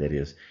stock market, that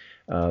is,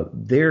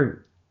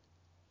 they're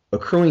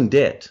accruing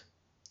debt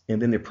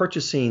and then they're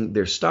purchasing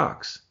their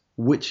stocks,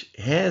 which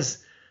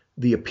has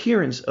the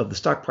appearance of the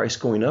stock price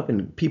going up,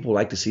 and people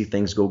like to see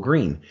things go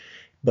green.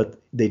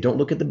 But they don't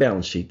look at the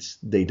balance sheets,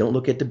 they don't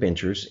look at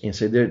debentures, and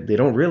so they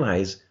don't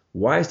realize,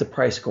 why is the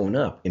price going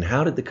up and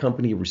how did the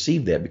company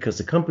receive that? Because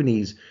the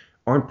companies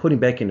aren't putting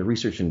back into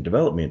research and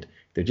development,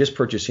 they're just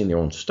purchasing their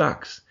own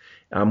stocks.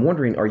 I'm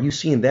wondering, are you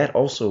seeing that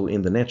also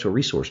in the natural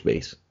resource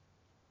base?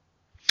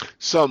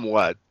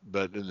 Somewhat,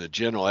 but in the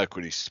general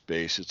equity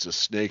space, it's a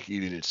snake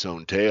eating its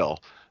own tail.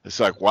 It's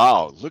like,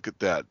 wow, look at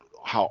that.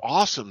 How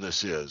awesome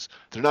this is.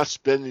 They're not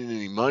spending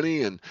any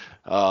money, and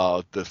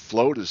the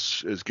float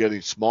is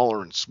getting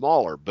smaller and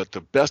smaller. But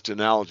the best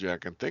analogy I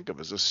can think of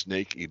is a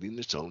snake eating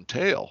its own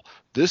tail.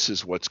 This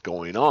is what's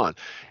going on.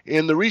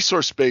 In the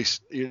resource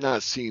space, you're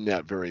not seeing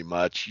that very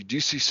much. You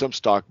do see some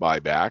stock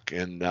buyback,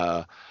 and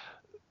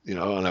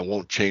and I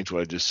won't change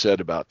what I just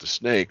said about the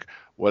snake.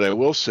 What I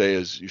will say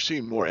is you're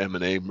seeing more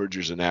M&A,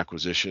 mergers and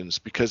acquisitions,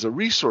 because a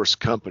resource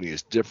company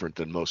is different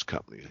than most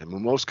companies. I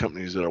mean, most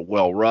companies that are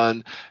well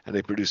run and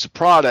they produce a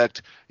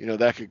product,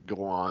 that could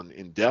go on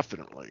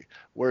indefinitely.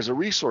 Whereas a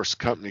resource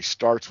company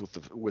starts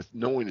with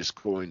knowing it's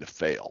going to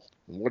fail.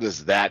 What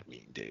does that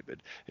mean,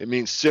 David? It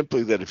means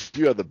simply that if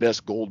you have the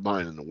best gold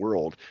mine in the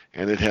world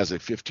and it has a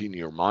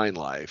 15-year mine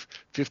life,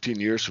 15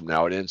 years from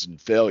now it ends in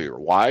failure.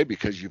 Why?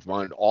 Because you've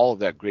mined all of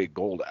that great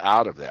gold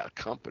out of that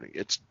company.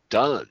 It's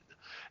done.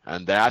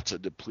 And that's a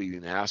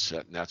depleting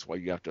asset, and that's why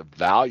you have to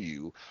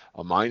value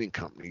a mining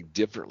company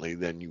differently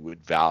than you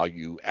would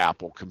value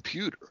Apple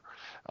Computer.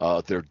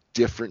 They're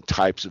different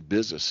types of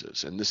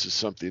businesses, and this is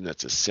something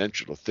that's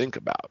essential to think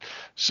about.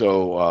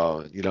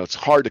 So, it's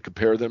hard to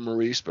compare them,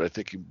 Maurice, but I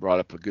think you brought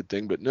up a good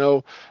thing. But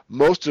no,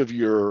 most of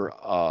your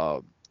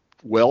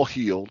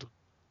well-heeled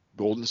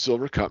gold and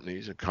silver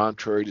companies, and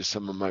contrary to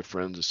some of my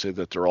friends that say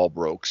that they're all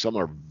broke, some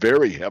are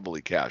very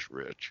heavily cash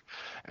rich,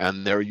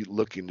 and they're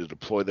looking to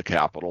deploy the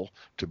capital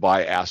to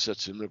buy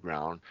assets in the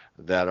ground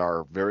that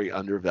are very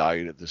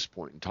undervalued at this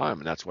point in time,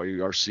 and that's why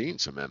you are seeing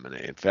some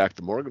M&A. In fact,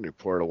 the Morgan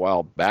Report a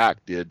while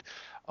back did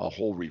a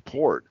whole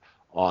report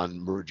on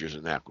mergers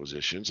and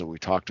acquisitions, and we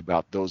talked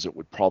about those that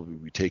would probably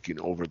be taking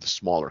over the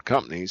smaller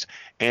companies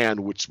and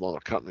which smaller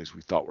companies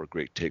we thought were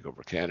great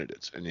takeover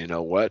candidates. And you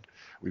know what?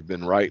 We've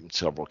been right in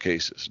several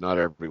cases. Not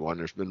every one.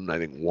 There's been, I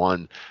think,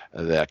 one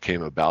that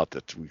came about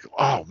that we go,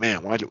 oh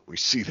man, why didn't we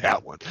see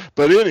that one?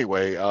 But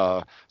anyway,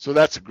 so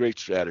that's a great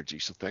strategy.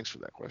 So thanks for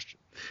that question.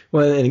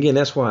 Well, and again,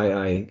 that's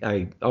why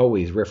I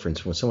always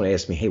reference when someone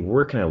asks me, hey,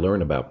 where can I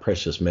learn about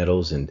precious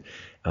metals and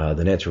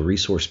the natural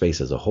resource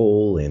space as a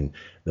whole and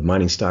the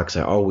mining stocks,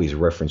 I always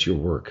reference your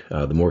work,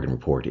 the Morgan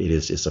Report.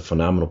 It's a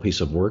phenomenal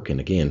piece of work.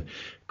 And again,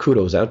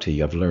 kudos out to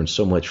you. I've learned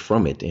so much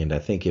from it. And I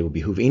think it will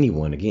behoove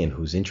anyone, again,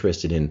 who's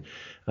interested in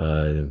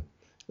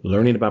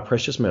learning about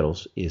precious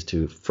metals is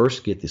to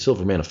first get the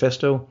Silver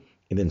Manifesto.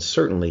 And then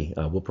certainly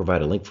we'll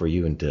provide a link for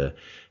you and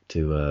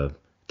to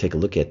take a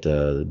look at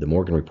the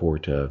Morgan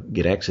Report,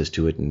 get access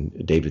to it,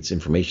 and David's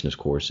information, of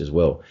course, as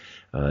well.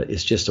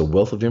 It's just a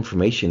wealth of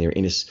information there,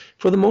 and it's,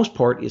 for the most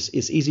part,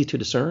 it's easy to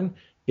discern.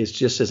 It's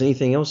just as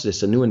anything else.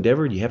 It's a new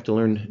endeavor. You have to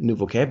learn new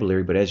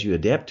vocabulary, but as you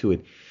adapt to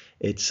it,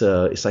 it's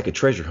like a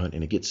treasure hunt,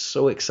 and it gets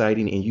so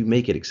exciting, and you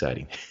make it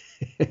exciting.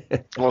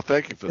 Well,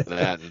 thank you for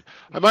that. And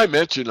I might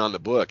mention on the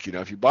book,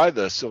 if you buy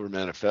the Silver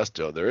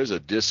Manifesto, there is a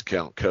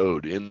discount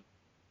code in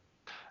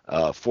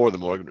for the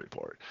Morgan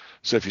Report.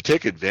 So if you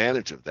take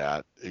advantage of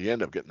that, you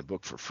end up getting the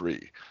book for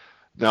free.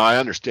 Now, I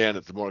understand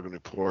that the Morgan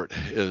Report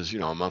is,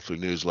 a monthly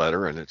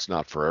newsletter, and it's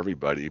not for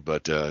everybody,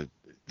 but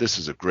this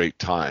is a great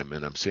time,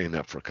 and I'm saying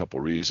that for a couple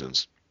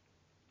reasons.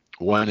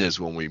 One is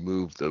when we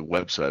move the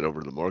website over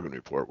to the Morgan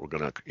Report, we're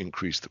going to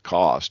increase the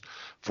cost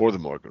for the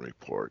Morgan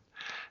Report.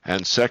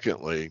 And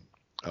secondly,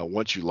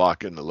 once you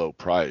lock in the low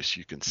price,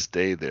 you can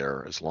stay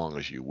there as long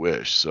as you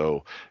wish.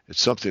 So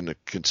it's something to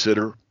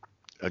consider.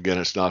 Again,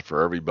 it's not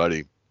for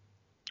everybody,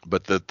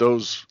 but that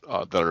those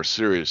that are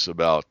serious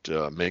about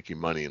making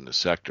money in the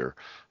sector,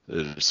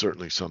 it is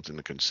certainly something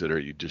to consider.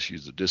 You just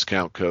use the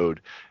discount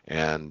code,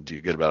 and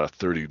you get about a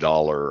 $30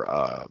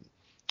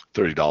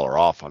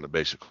 off on the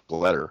basic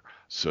letter.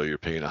 So you're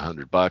paying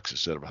 $100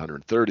 instead of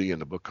 $130,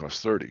 and the book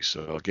costs $30.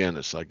 So again,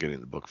 it's like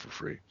getting the book for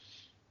free.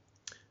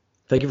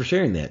 Thank you for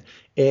sharing that.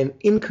 And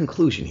in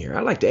conclusion here,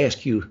 I'd like to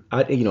ask you,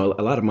 a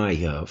lot of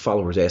my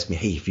followers ask me,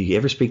 hey, if you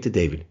ever speak to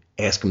David,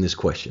 ask him this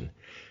question.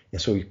 And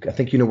so I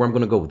think you know where I'm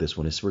going to go with this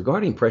one. It's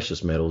regarding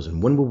precious metals,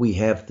 and when will we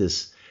have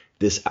this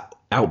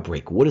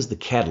outbreak? What is the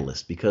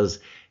catalyst? Because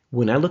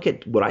when I look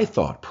at what I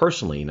thought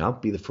personally, and I'll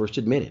be the first to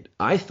admit it,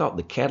 I thought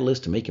the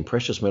catalyst to making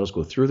precious metals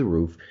go through the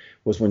roof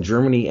was when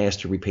Germany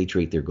asked to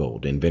repatriate their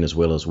gold, and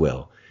Venezuela as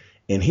well.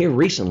 And here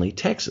recently,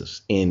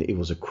 Texas, and it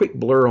was a quick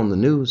blur on the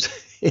news,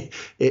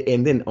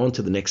 and then on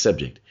to the next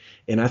subject.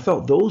 And I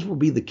thought those would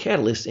be the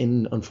catalyst,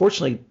 and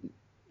unfortunately,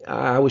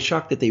 I was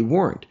shocked that they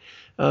weren't.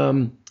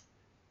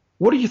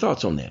 What are your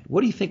thoughts on that?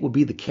 What do you think will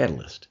be the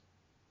catalyst?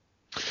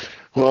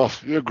 Well,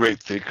 you're a great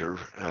thinker,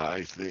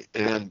 I think,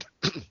 and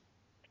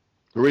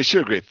Maurice,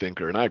 you're a great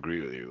thinker, and I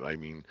agree with you. I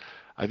mean,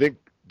 I think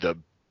the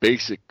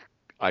basic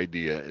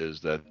idea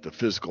is that the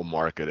physical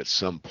market at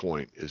some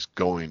point is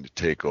going to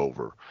take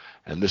over,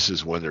 and this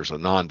is when there's a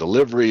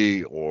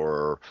non-delivery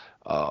or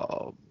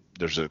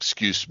there's an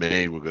excuse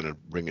made. We're going to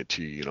bring it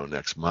to you,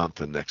 next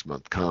month, and next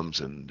month comes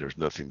and there's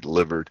nothing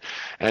delivered.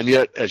 And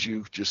yet, as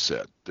you just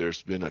said,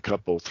 there's been a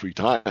couple, 3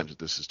 times that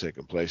this has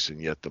taken place,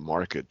 and yet the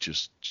market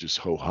just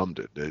ho-hummed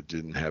it. It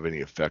didn't have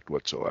any effect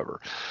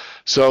whatsoever.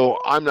 So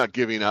I'm not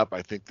giving up.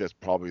 I think that's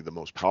probably the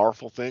most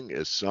powerful thing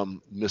is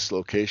some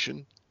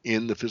mislocation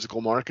in the physical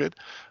market.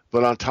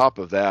 But on top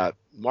of that,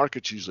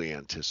 markets usually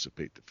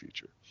anticipate the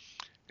future.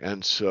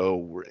 And so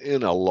we're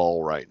in a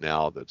lull right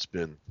now that's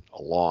been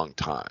a long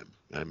time.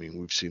 I mean,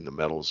 we've seen the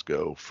metals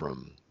go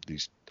from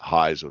these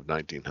highs of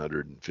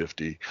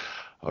 1950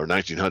 or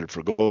 1900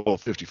 for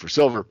gold, 50 for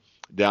silver,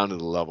 down to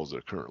the levels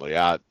they're currently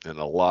at. And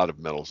a lot of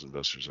metals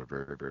investors are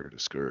very, very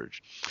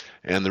discouraged.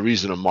 And the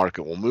reason a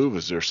market will move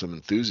is there's some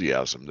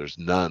enthusiasm. There's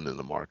none in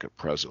the market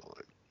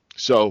presently.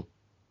 So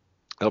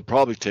it'll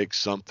probably take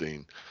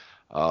something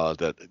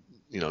that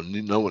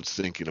no one's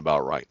thinking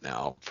about right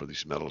now for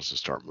these metals to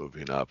start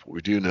moving up. What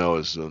we do know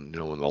is, when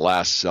the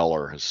last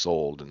seller has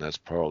sold, and that's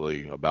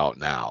probably about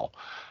now,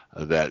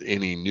 that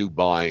any new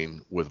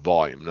buying with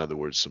volume, in other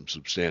words, some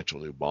substantial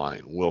new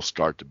buying, will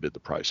start to bid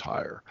the price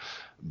higher.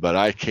 But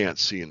I can't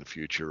see in the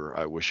future.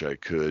 I wish I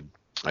could.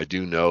 I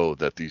do know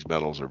that these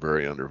metals are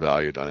very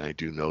undervalued, and I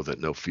do know that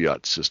no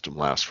fiat system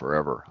lasts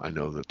forever. I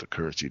know that the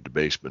currency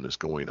debasement is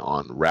going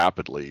on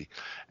rapidly,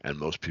 and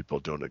most people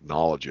don't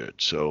acknowledge it.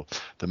 So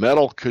the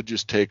metal could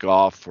just take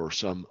off for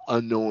some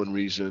unknown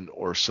reason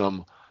or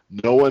some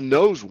no one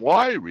knows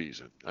why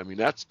reason. I mean,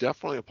 that's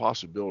definitely a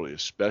possibility,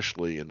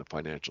 especially in the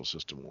financial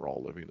system we're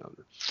all living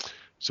under.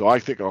 So I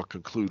think I'll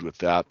conclude with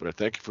that, but I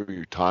thank you for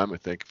your time. I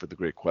thank you for the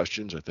great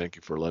questions. I thank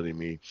you for letting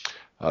me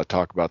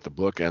talk about the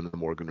book and the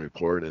Morgan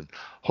Report. And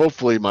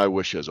hopefully my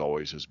wish, as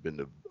always, has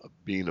been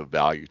being of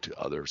value to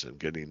others and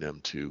getting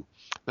them to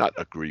not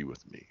agree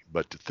with me,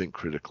 but to think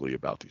critically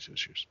about these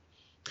issues.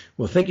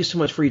 Well, thank you so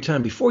much for your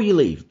time. Before you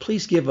leave,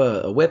 please give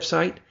a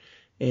website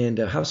and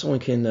how someone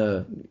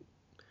can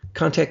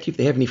contact you if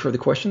they have any further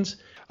questions.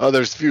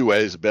 There's a few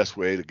ways. The best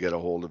way to get a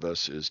hold of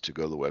us is to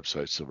go to the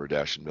website,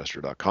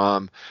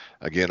 silver-investor.com.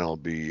 Again, I'll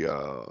be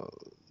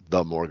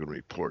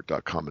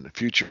themorganreport.com in the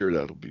future.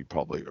 That'll be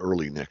probably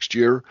early next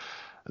year.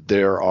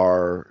 There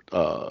are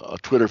a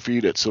Twitter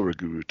feed at Silver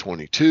Guru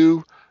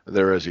 22.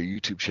 There is a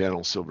YouTube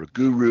channel, Silver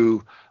Guru.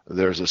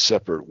 There's a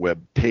separate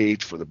web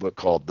page for the book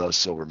called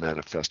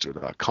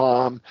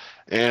thesilvermanifesto.com.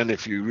 And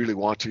if you really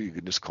want to, you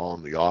can just call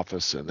in the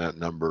office, and that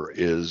number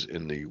is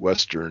in the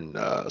western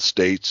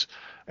states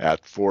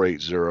at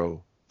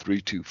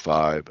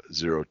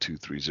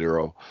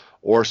 480-325-0230,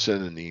 or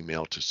send an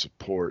email to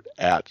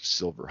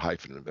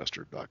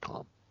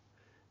support@silver-investor.com.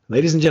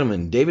 Ladies and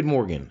gentlemen, David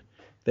Morgan,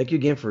 thank you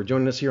again for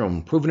joining us here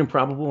on Proven and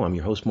Probable. I'm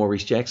your host,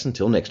 Maurice Jackson.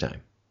 Till next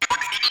time.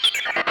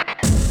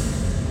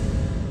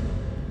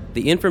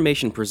 The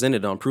information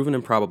presented on Proven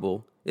and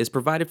Probable is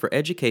provided for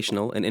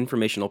educational and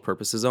informational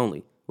purposes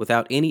only,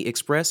 without any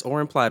express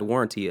or implied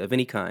warranty of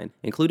any kind,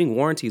 including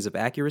warranties of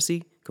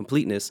accuracy,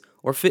 completeness,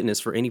 or fitness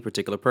for any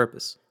particular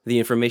purpose. The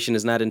information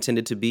is not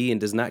intended to be and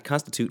does not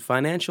constitute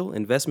financial,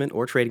 investment,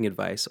 or trading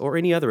advice, or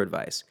any other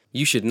advice.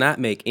 You should not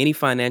make any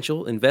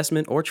financial,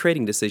 investment, or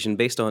trading decision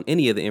based on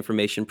any of the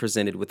information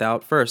presented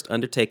without first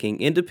undertaking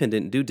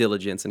independent due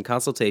diligence and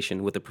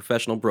consultation with a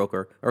professional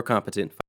broker or competent